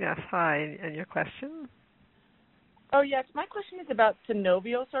 Yes, hi. And your question? Oh, yes. My question is about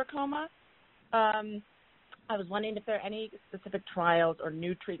synovial sarcoma. I was wondering if there are any specific trials or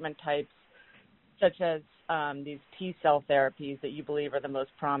new treatment types, such as these T-cell therapies, that you believe are the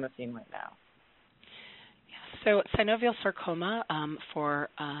most promising right now. So synovial sarcoma, for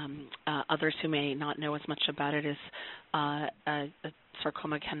others who may not know as much about it, is a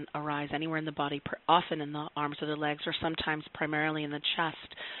sarcoma can arise anywhere in the body, often in the arms or the legs, or sometimes primarily in the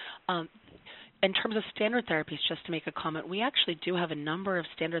chest. In terms of standard therapies, just to make a comment, we actually do have a number of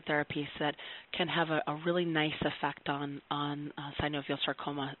standard therapies that can have a really nice effect on synovial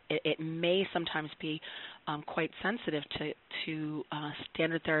sarcoma. It may sometimes be quite sensitive to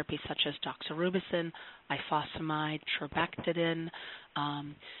standard therapies such as doxorubicin, ifosfamide, trabectedin.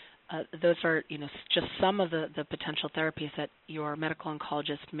 Those are, just some of the potential therapies that your medical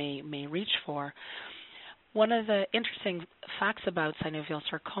oncologist may reach for. One of the interesting facts about synovial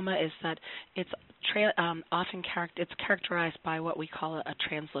sarcoma is that it's often characterized by what we call a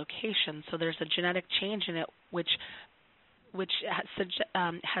translocation. So there's a genetic change in it, which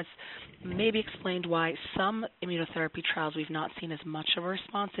has maybe explained why some immunotherapy trials we've not seen as much of a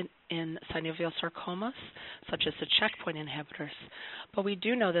response in synovial sarcomas, such as the checkpoint inhibitors. But we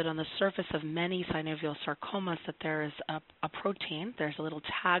do know that on the surface of many synovial sarcomas that there is a protein, there's a little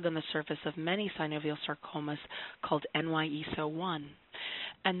tag on the surface of many synovial sarcomas called NY-ESO-1.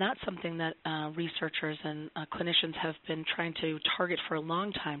 And that's something that researchers and clinicians have been trying to target for a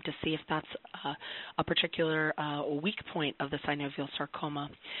long time to see if that's a particular weak point of the synovial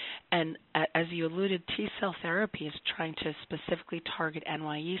sarcoma. And as you alluded, T-cell therapies trying to specifically target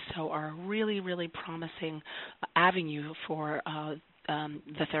NY-ESO are a really, really promising avenue for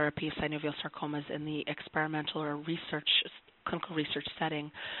the therapy of synovial sarcomas in the experimental or clinical research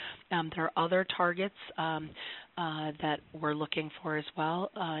setting. There are other targets that we're looking for as well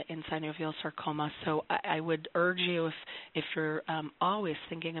in synovial sarcoma. So I would urge you, if you're always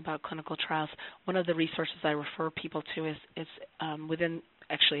thinking about clinical trials, one of the resources I refer people to is within,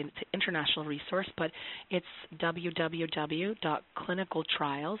 actually it's an international resource, but it's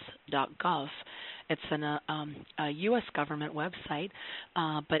www.clinicaltrials.gov. It's a U.S. government website,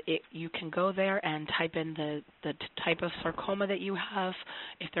 but you can go there and type in the type of sarcoma that you have,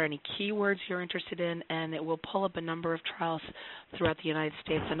 if there are any keywords you're interested in, and it will pull up a number of trials throughout the United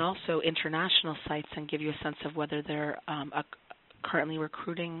States and also international sites and give you a sense of whether they're currently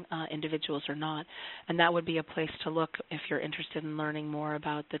recruiting individuals or not. And that would be a place to look if you're interested in learning more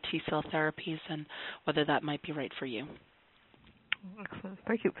about the T-cell therapies and whether that might be right for you. Excellent.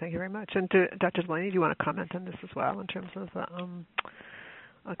 Thank you. Thank you very much. And Dr. Delaney, do you want to comment on this as well in terms of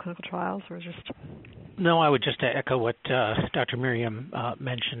clinical trials, or just? No, I would just echo what Dr. Miriam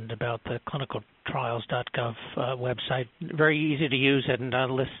mentioned about the clinicaltrials.gov website. Very easy to use and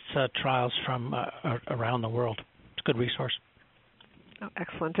lists trials from around the world. It's a good resource. Oh,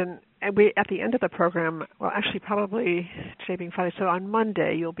 excellent. And we, at the end of the program, well, actually probably today being Friday, so on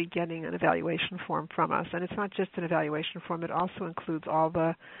Monday you'll be getting an evaluation form from us. And it's not just an evaluation form, it also includes all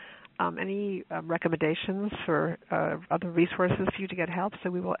the any recommendations for other resources for you to get help. So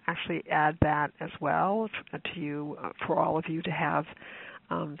we will actually add that as well to you, for all of you to have.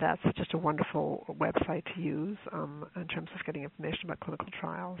 That's just a wonderful website to use in terms of getting information about clinical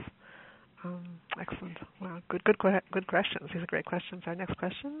trials. Excellent. Wow. Good questions. These are great questions. Our next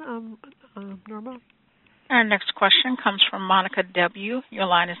question, Norma. Our next question comes from Monica W. Your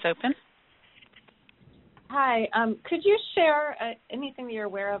line is open. Hi. Could you share anything that you're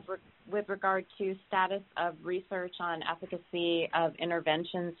aware of with regard to status of research on efficacy of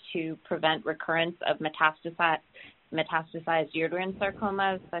interventions to prevent recurrence of metastasized uterine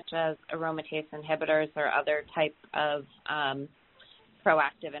sarcomas, such as aromatase inhibitors or other type of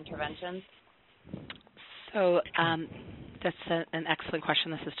proactive interventions? So that's an excellent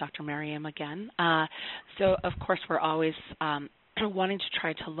question. This is Dr. Miriam again. So, of course, we're always wanting to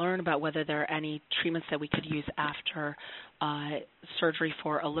try to learn about whether there are any treatments that we could use after surgery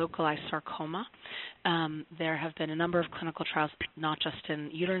for a localized sarcoma. There have been a number of clinical trials, not just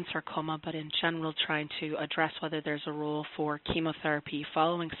in uterine sarcoma, but in general, trying to address whether there's a role for chemotherapy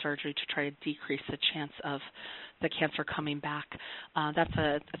following surgery to try to decrease the chance of the cancer coming back. That's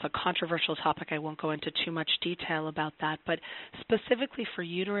a controversial topic. I won't go into too much detail about that, but specifically for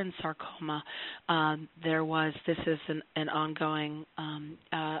uterine sarcoma, this is an ongoing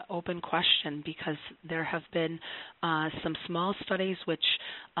open question, because there have been some small studies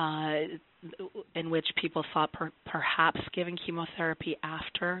in which people thought perhaps giving chemotherapy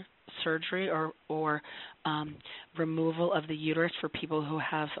after surgery or removal of the uterus for people who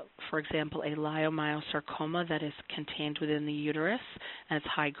have, for example, a leiomyosarcoma that is contained within the uterus and it's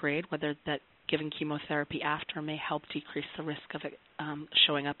high grade, whether that giving chemotherapy after may help decrease the risk of it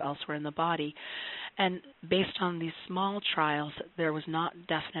showing up elsewhere in the body. And based on these small trials, there was not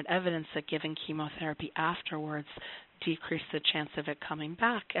definite evidence that giving chemotherapy afterwards decrease the chance of it coming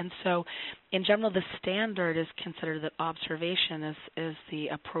back. And so, in general, the standard is considered that observation is the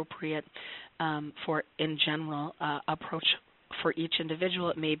appropriate approach. For each individual,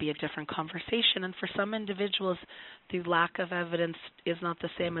 it may be a different conversation, and for some individuals, the lack of evidence is not the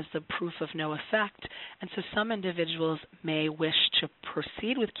same as the proof of no effect, and so some individuals may wish to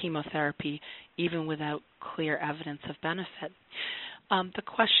proceed with chemotherapy even without clear evidence of benefit. The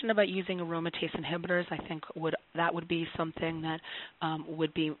question about using aromatase inhibitors, I think that would be something that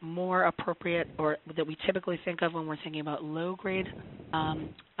would be more appropriate, or that we typically think of when we're thinking about low-grade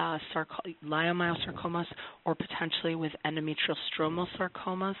leiomyosarcomas, or potentially with endometrial stromal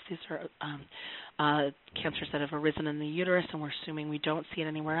sarcomas. These are cancers that have arisen in the uterus, and we're assuming we don't see it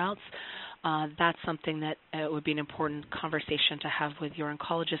anywhere else. That's something that would be an important conversation to have with your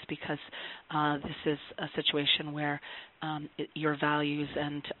oncologist, because this is a situation where your values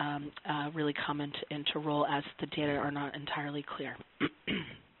and really come into role as the data are not entirely clear.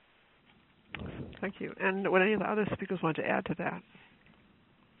 Thank you. And would any of the other speakers want to add to that?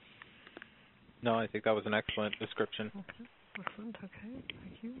 No, I think that was an excellent description. Okay. Excellent. Okay.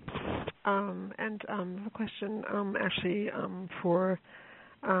 Thank you. And a question for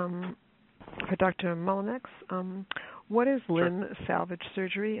Dr. Mullinex. What is limb salvage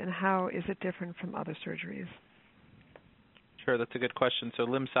surgery, and how is it different from other surgeries? Sure, that's a good question. So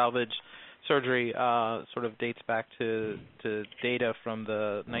limb salvage surgery sort of dates back to data from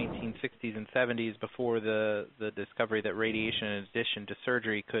the 1960s and 70s, before the discovery that radiation in addition to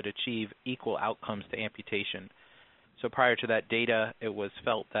surgery could achieve equal outcomes to amputation. So prior to that data, it was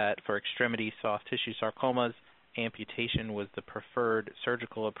felt that for extremity soft tissue sarcomas, amputation was the preferred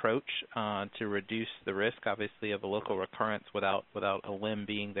surgical approach to reduce the risk, obviously, of a local recurrence without a limb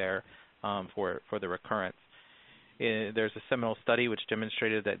being there for the recurrence. There's a seminal study which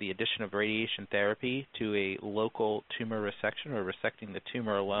demonstrated that the addition of radiation therapy to a local tumor resection, or resecting the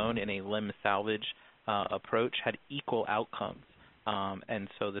tumor alone in a limb salvage approach, had equal outcomes. And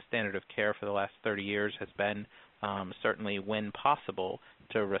so the standard of care for the last 30 years has been, certainly when possible,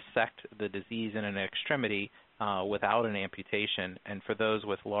 to resect the disease in an extremity without an amputation. And for those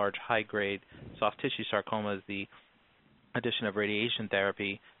with large high-grade soft tissue sarcomas, the addition of radiation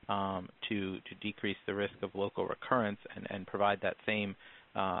therapy to decrease the risk of local recurrence and provide that same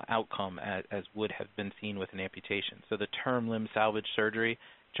outcome as would have been seen with an amputation. So the term limb salvage surgery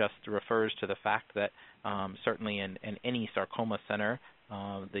just refers to the fact that certainly in any sarcoma center,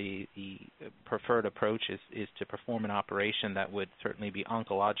 the preferred approach is to perform an operation that would certainly be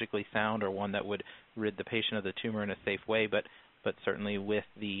oncologically sound, or one that would rid the patient of the tumor in a safe way, but certainly with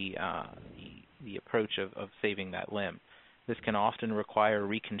the approach of saving that limb. This can often require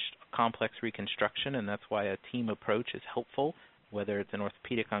complex reconstruction, and that's why a team approach is helpful, whether it's an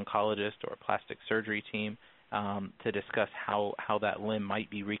orthopedic oncologist or a plastic surgery team, to discuss how that limb might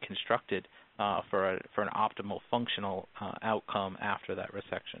be reconstructed for an optimal functional outcome after that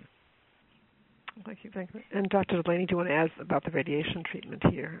resection. Thank you. And Dr. Delaney, do you want to add about the radiation treatment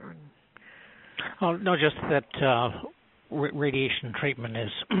here? No, just that radiation treatment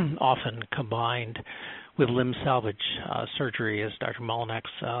is often combined with limb salvage surgery, as Dr. Mullinex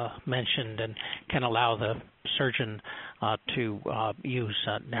mentioned, and can allow the surgeon to use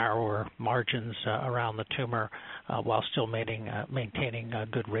narrower margins around the tumor while still maintaining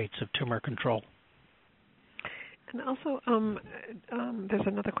good rates of tumor control. And also, there's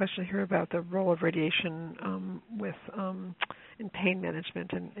another question here about the role of radiation in pain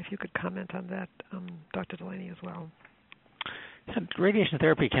management, and if you could comment on that, Dr. Delaney, as well. Radiation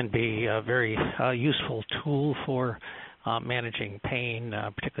therapy can be a very useful tool for managing pain,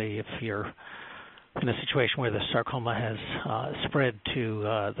 particularly if you're in a situation where the sarcoma has spread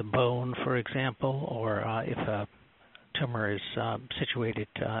to the bone, for example, or if a tumor is situated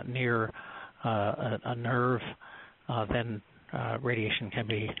near a nerve, then radiation can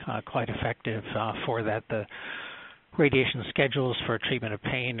be quite effective for that. The radiation schedules for treatment of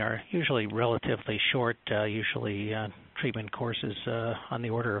pain are usually relatively short, usually treatment courses on the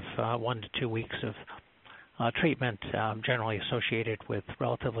order of 1 to 2 weeks of treatment, generally associated with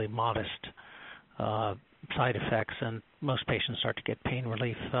relatively modest side effects, and most patients start to get pain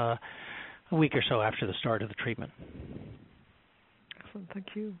relief a week or so after the start of the treatment. Excellent, thank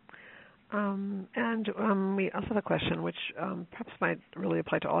you. And we also have a question which perhaps might really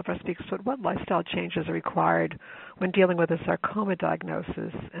apply to all of our speakers. So what lifestyle changes are required when dealing with a sarcoma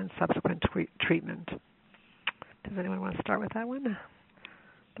diagnosis and subsequent treatment? Does anyone want to start with that one?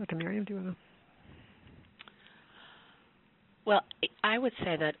 Dr. Miriam, do you want to? Well, I would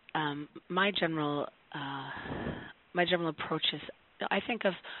say that my general approach is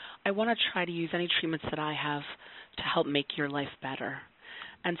I want to try to use any treatments that I have to help make your life better.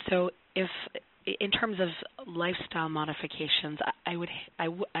 And so if in terms of lifestyle modifications,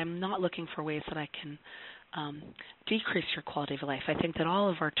 I'm not looking for ways that I can decrease your quality of life. I think that all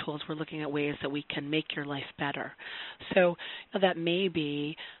of our tools, we're looking at ways that we can make your life better. So that may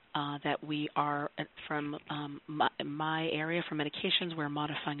be that we are, from my area, for medications, we're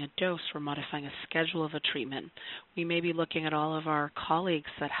modifying a dose, we're modifying a schedule of a treatment. We may be looking at all of our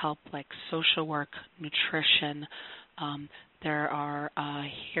colleagues that help, like social work, nutrition. There are,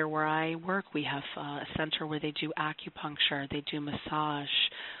 here where I work, we have a center where they do acupuncture, they do massage,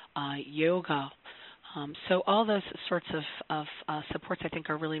 yoga. So all those sorts of supports, I think,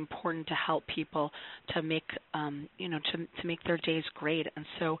 are really important to help people to make, to make their days great. And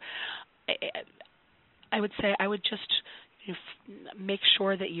so I would say I would just make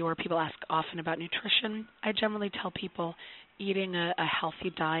sure that people ask often about nutrition. I generally tell people eating a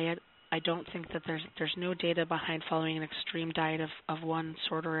healthy diet. I don't think that there's no data behind following an extreme diet of one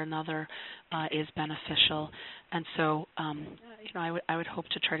sort or another is beneficial, and so I would hope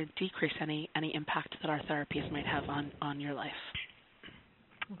to try to decrease any impact that our therapies might have on your life.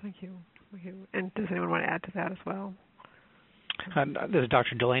 Well, thank you. And does anyone want to add to that as well? This is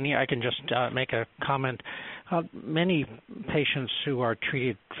Dr. Delaney. I can just make a comment. Many patients who are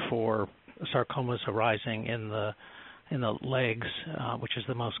treated for sarcomas arising in the legs, which is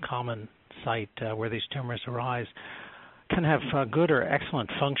the most common site where these tumors arise, can have good or excellent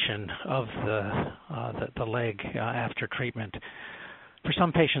function of the leg after treatment. For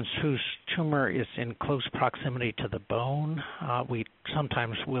some patients whose tumor is in close proximity to the bone, we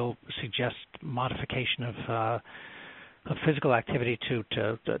sometimes will suggest modification of physical activity to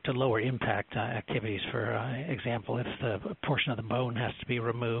lower impact activities. For example, if the portion of the bone has to be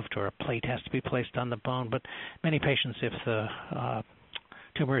removed or a plate has to be placed on the bone. But many patients, if the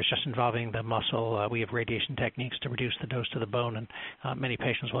tumor is just involving the muscle, we have radiation techniques to reduce the dose to the bone, and many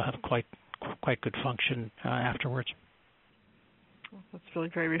patients will have quite good function afterwards. Well, that's really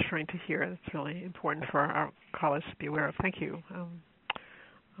very reassuring to hear. It's really important for our colleagues to be aware of. Thank you.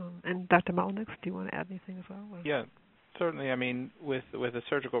 And Dr. Mullenix, do you want to add anything as well? Yeah. Certainly, I mean, with a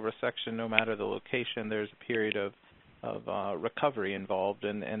surgical resection, no matter the location, there's a period of recovery involved,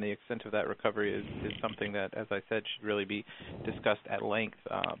 and the extent of that recovery is something that, as I said, should really be discussed at length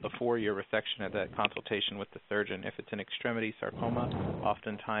before your resection at that consultation with the surgeon. If it's an extremity sarcoma,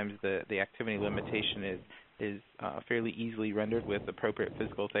 oftentimes the activity limitation is fairly easily rendered with appropriate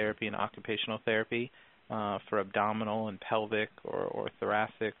physical therapy and occupational therapy. For abdominal and pelvic or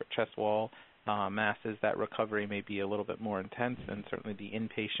thoracic or chest wall masses, that recovery may be a little bit more intense, and certainly the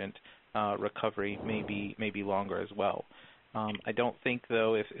inpatient recovery may be longer as well. I don't think,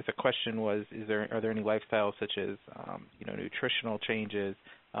 though, if the question was, are there any lifestyles such as nutritional changes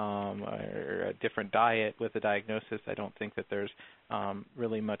or a different diet with a diagnosis, I don't think that there's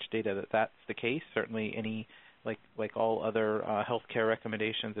really much data that that's the case. Certainly any like all other healthcare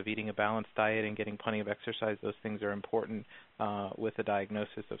recommendations of eating a balanced diet and getting plenty of exercise, those things are important with a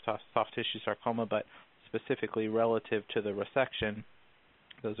diagnosis of soft tissue sarcoma, but specifically relative to the resection,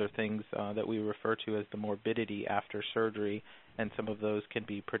 those are things that we refer to as the morbidity after surgery, and some of those can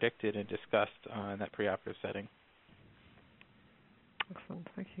be predicted and discussed in that preoperative setting. Excellent,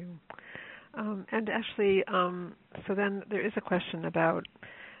 thank you. And actually, so then there is a question about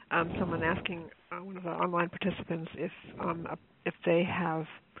someone asking one of the online participants if they have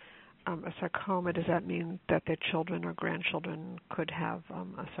a sarcoma, does that mean that their children or grandchildren could have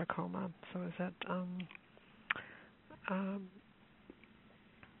a sarcoma? So is that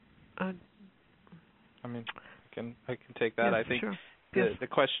I mean, I can take that. Yes, I think sure. the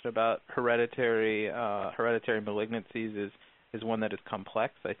question about hereditary malignancies is one that is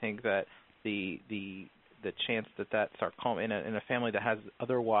complex. I think that the chance that sarcoma in a family that has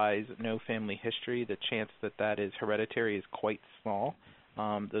otherwise no family history, the chance that is hereditary is quite small.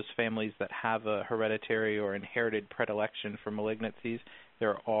 Those families that have a hereditary or inherited predilection for malignancies,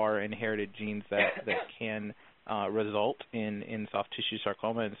 there are inherited genes that can result in soft tissue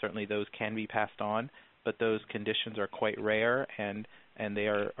sarcoma, and certainly those can be passed on, but those conditions are quite rare, and they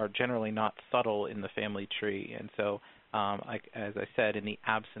are generally not subtle in the family tree. And so as I said, in the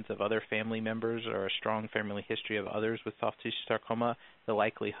absence of other family members or a strong family history of others with soft tissue sarcoma, the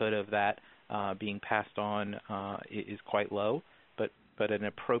likelihood of that being passed on is quite low. But an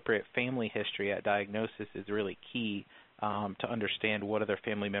appropriate family history at diagnosis is really key to understand what other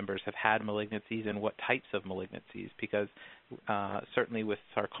family members have had malignancies and what types of malignancies, because certainly with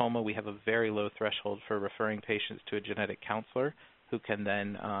sarcoma we have a very low threshold for referring patients to a genetic counselor who can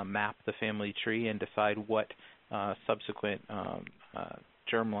then map the family tree and decide what subsequent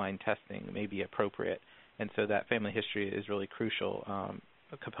germline testing may be appropriate. And so that family history is really crucial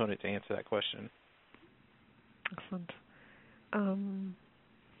a component to answer that question. Excellent. And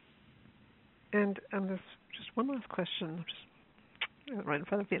there's just one last question. Just right in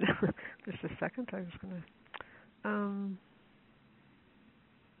front of me now. Just a second. I was going to.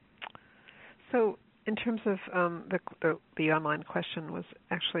 So, in terms of the online question was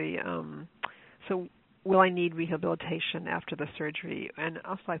actually, so will I need rehabilitation after the surgery? And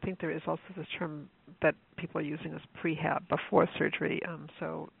also, I think there is also this term that people are using as prehab before surgery.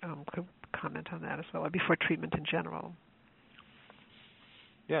 So, could comment on that as well, or before treatment in general?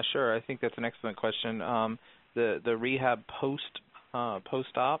 Yeah, sure. I think that's an excellent question. The rehab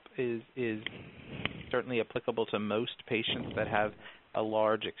post-op is certainly applicable to most patients that have a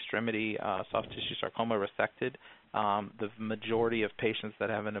large extremity soft tissue sarcoma resected. The majority of patients that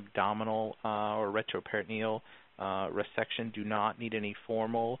have an abdominal or retroperitoneal resection do not need any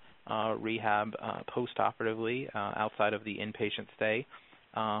formal rehab post-operatively outside of the inpatient stay.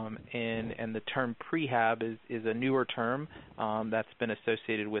 And the term prehab is a newer term that's been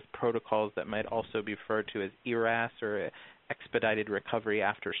associated with protocols that might also be referred to as ERAS, or expedited recovery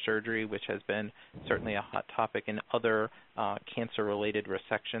after surgery, which has been certainly a hot topic in other cancer-related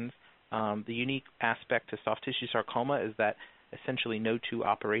resections. The unique aspect to soft tissue sarcoma is that essentially no two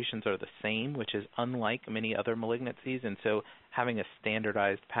operations are the same, which is unlike many other malignancies, and so having a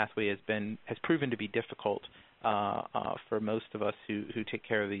standardized pathway has proven to be difficult for most of us who take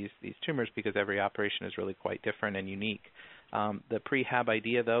care of these tumors, because every operation is really quite different and unique. The prehab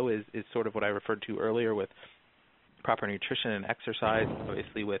idea, though, is sort of what I referred to earlier with proper nutrition and exercise.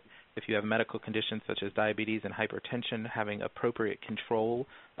 Obviously, if you have medical conditions such as diabetes and hypertension, having appropriate control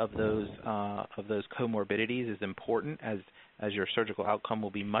of those comorbidities is important, as your surgical outcome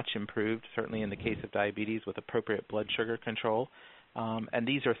will be much improved, certainly in the case of diabetes, with appropriate blood sugar control. And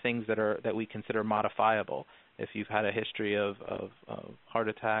these are things that we consider modifiable. If you've had a history of heart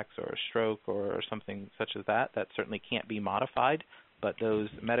attacks or a stroke or something such as that certainly can't be modified. But those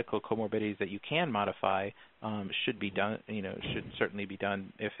medical comorbidities that you can modify should be done. Should certainly be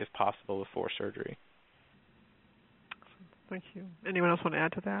done if possible before surgery. Thank you. Anyone else want to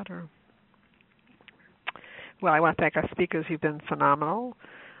add to that? Or? Well, I want to thank our speakers. You've been phenomenal.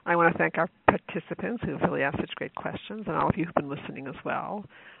 I want to thank our participants who have really asked such great questions, and all of you who've been listening as well.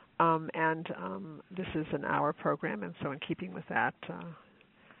 This is an hour program, and so in keeping with that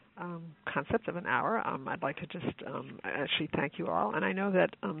concept of an hour, I'd like to just actually thank you all. And I know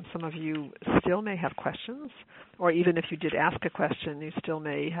that some of you still may have questions, or even if you did ask a question, you still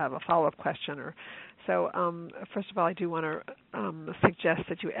may have a follow-up question. So first of all, I do want to suggest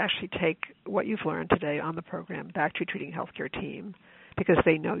that you actually take what you've learned today on the program back to your treating healthcare team, because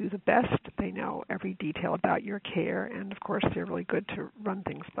they know you the best. They know every detail about your care, and of course they're really good to run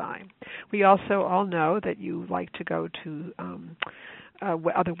things by. We also all know that you like to go to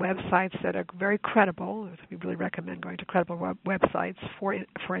other websites that are very credible. We really recommend going to credible websites for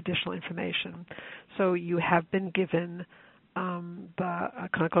additional information. So you have been given the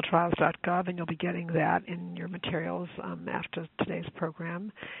clinicaltrials.gov, and you'll be getting that in your materials after today's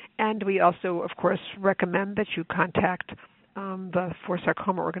program. And we also, of course, recommend that you contact the 4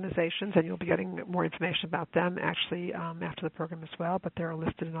 sarcoma organizations, and you'll be getting more information about them actually after the program as well, but they're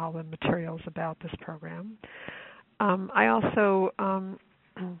listed in all the materials about this program. I also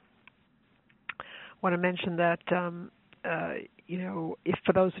want to mention that, if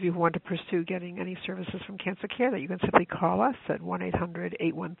for those of you who want to pursue getting any services from Cancer Care, that you can simply call us at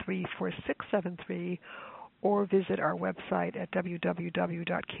 1-800-813-4673, or visit our website at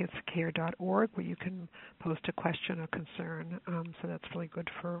www.cancercare.org, where you can post a question or concern. So that's really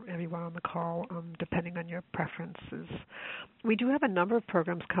good for everyone on the call, depending on your preferences. We do have a number of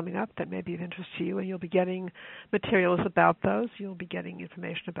programs coming up that may be of interest to you, and you'll be getting materials about those. You'll be getting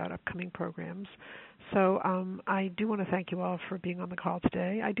information about upcoming programs. So I do want to thank you all for being on the call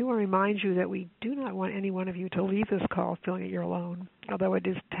today. I do want to remind you that we do not want any one of you to leave this call feeling that you're alone, although it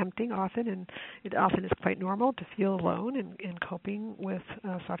is tempting often, and it often is quite normal to feel alone in coping with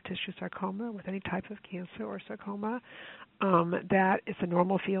soft tissue sarcoma, with any type of cancer or sarcoma. That is a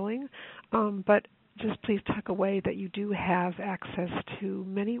normal feeling, but just please tuck away that you do have access to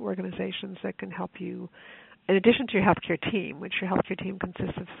many organizations that can help you, in addition to your healthcare team, which your healthcare team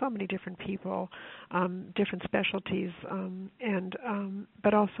consists of so many different people, different specialties,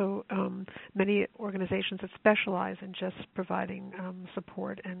 but also many organizations that specialize in just providing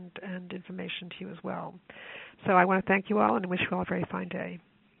support and information to you as well. So I want to thank you all and wish you all a very fine day.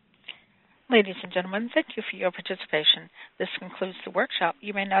 Ladies and gentlemen, thank you for your participation. This concludes the workshop.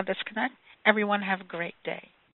 You may now disconnect. Everyone have a great day.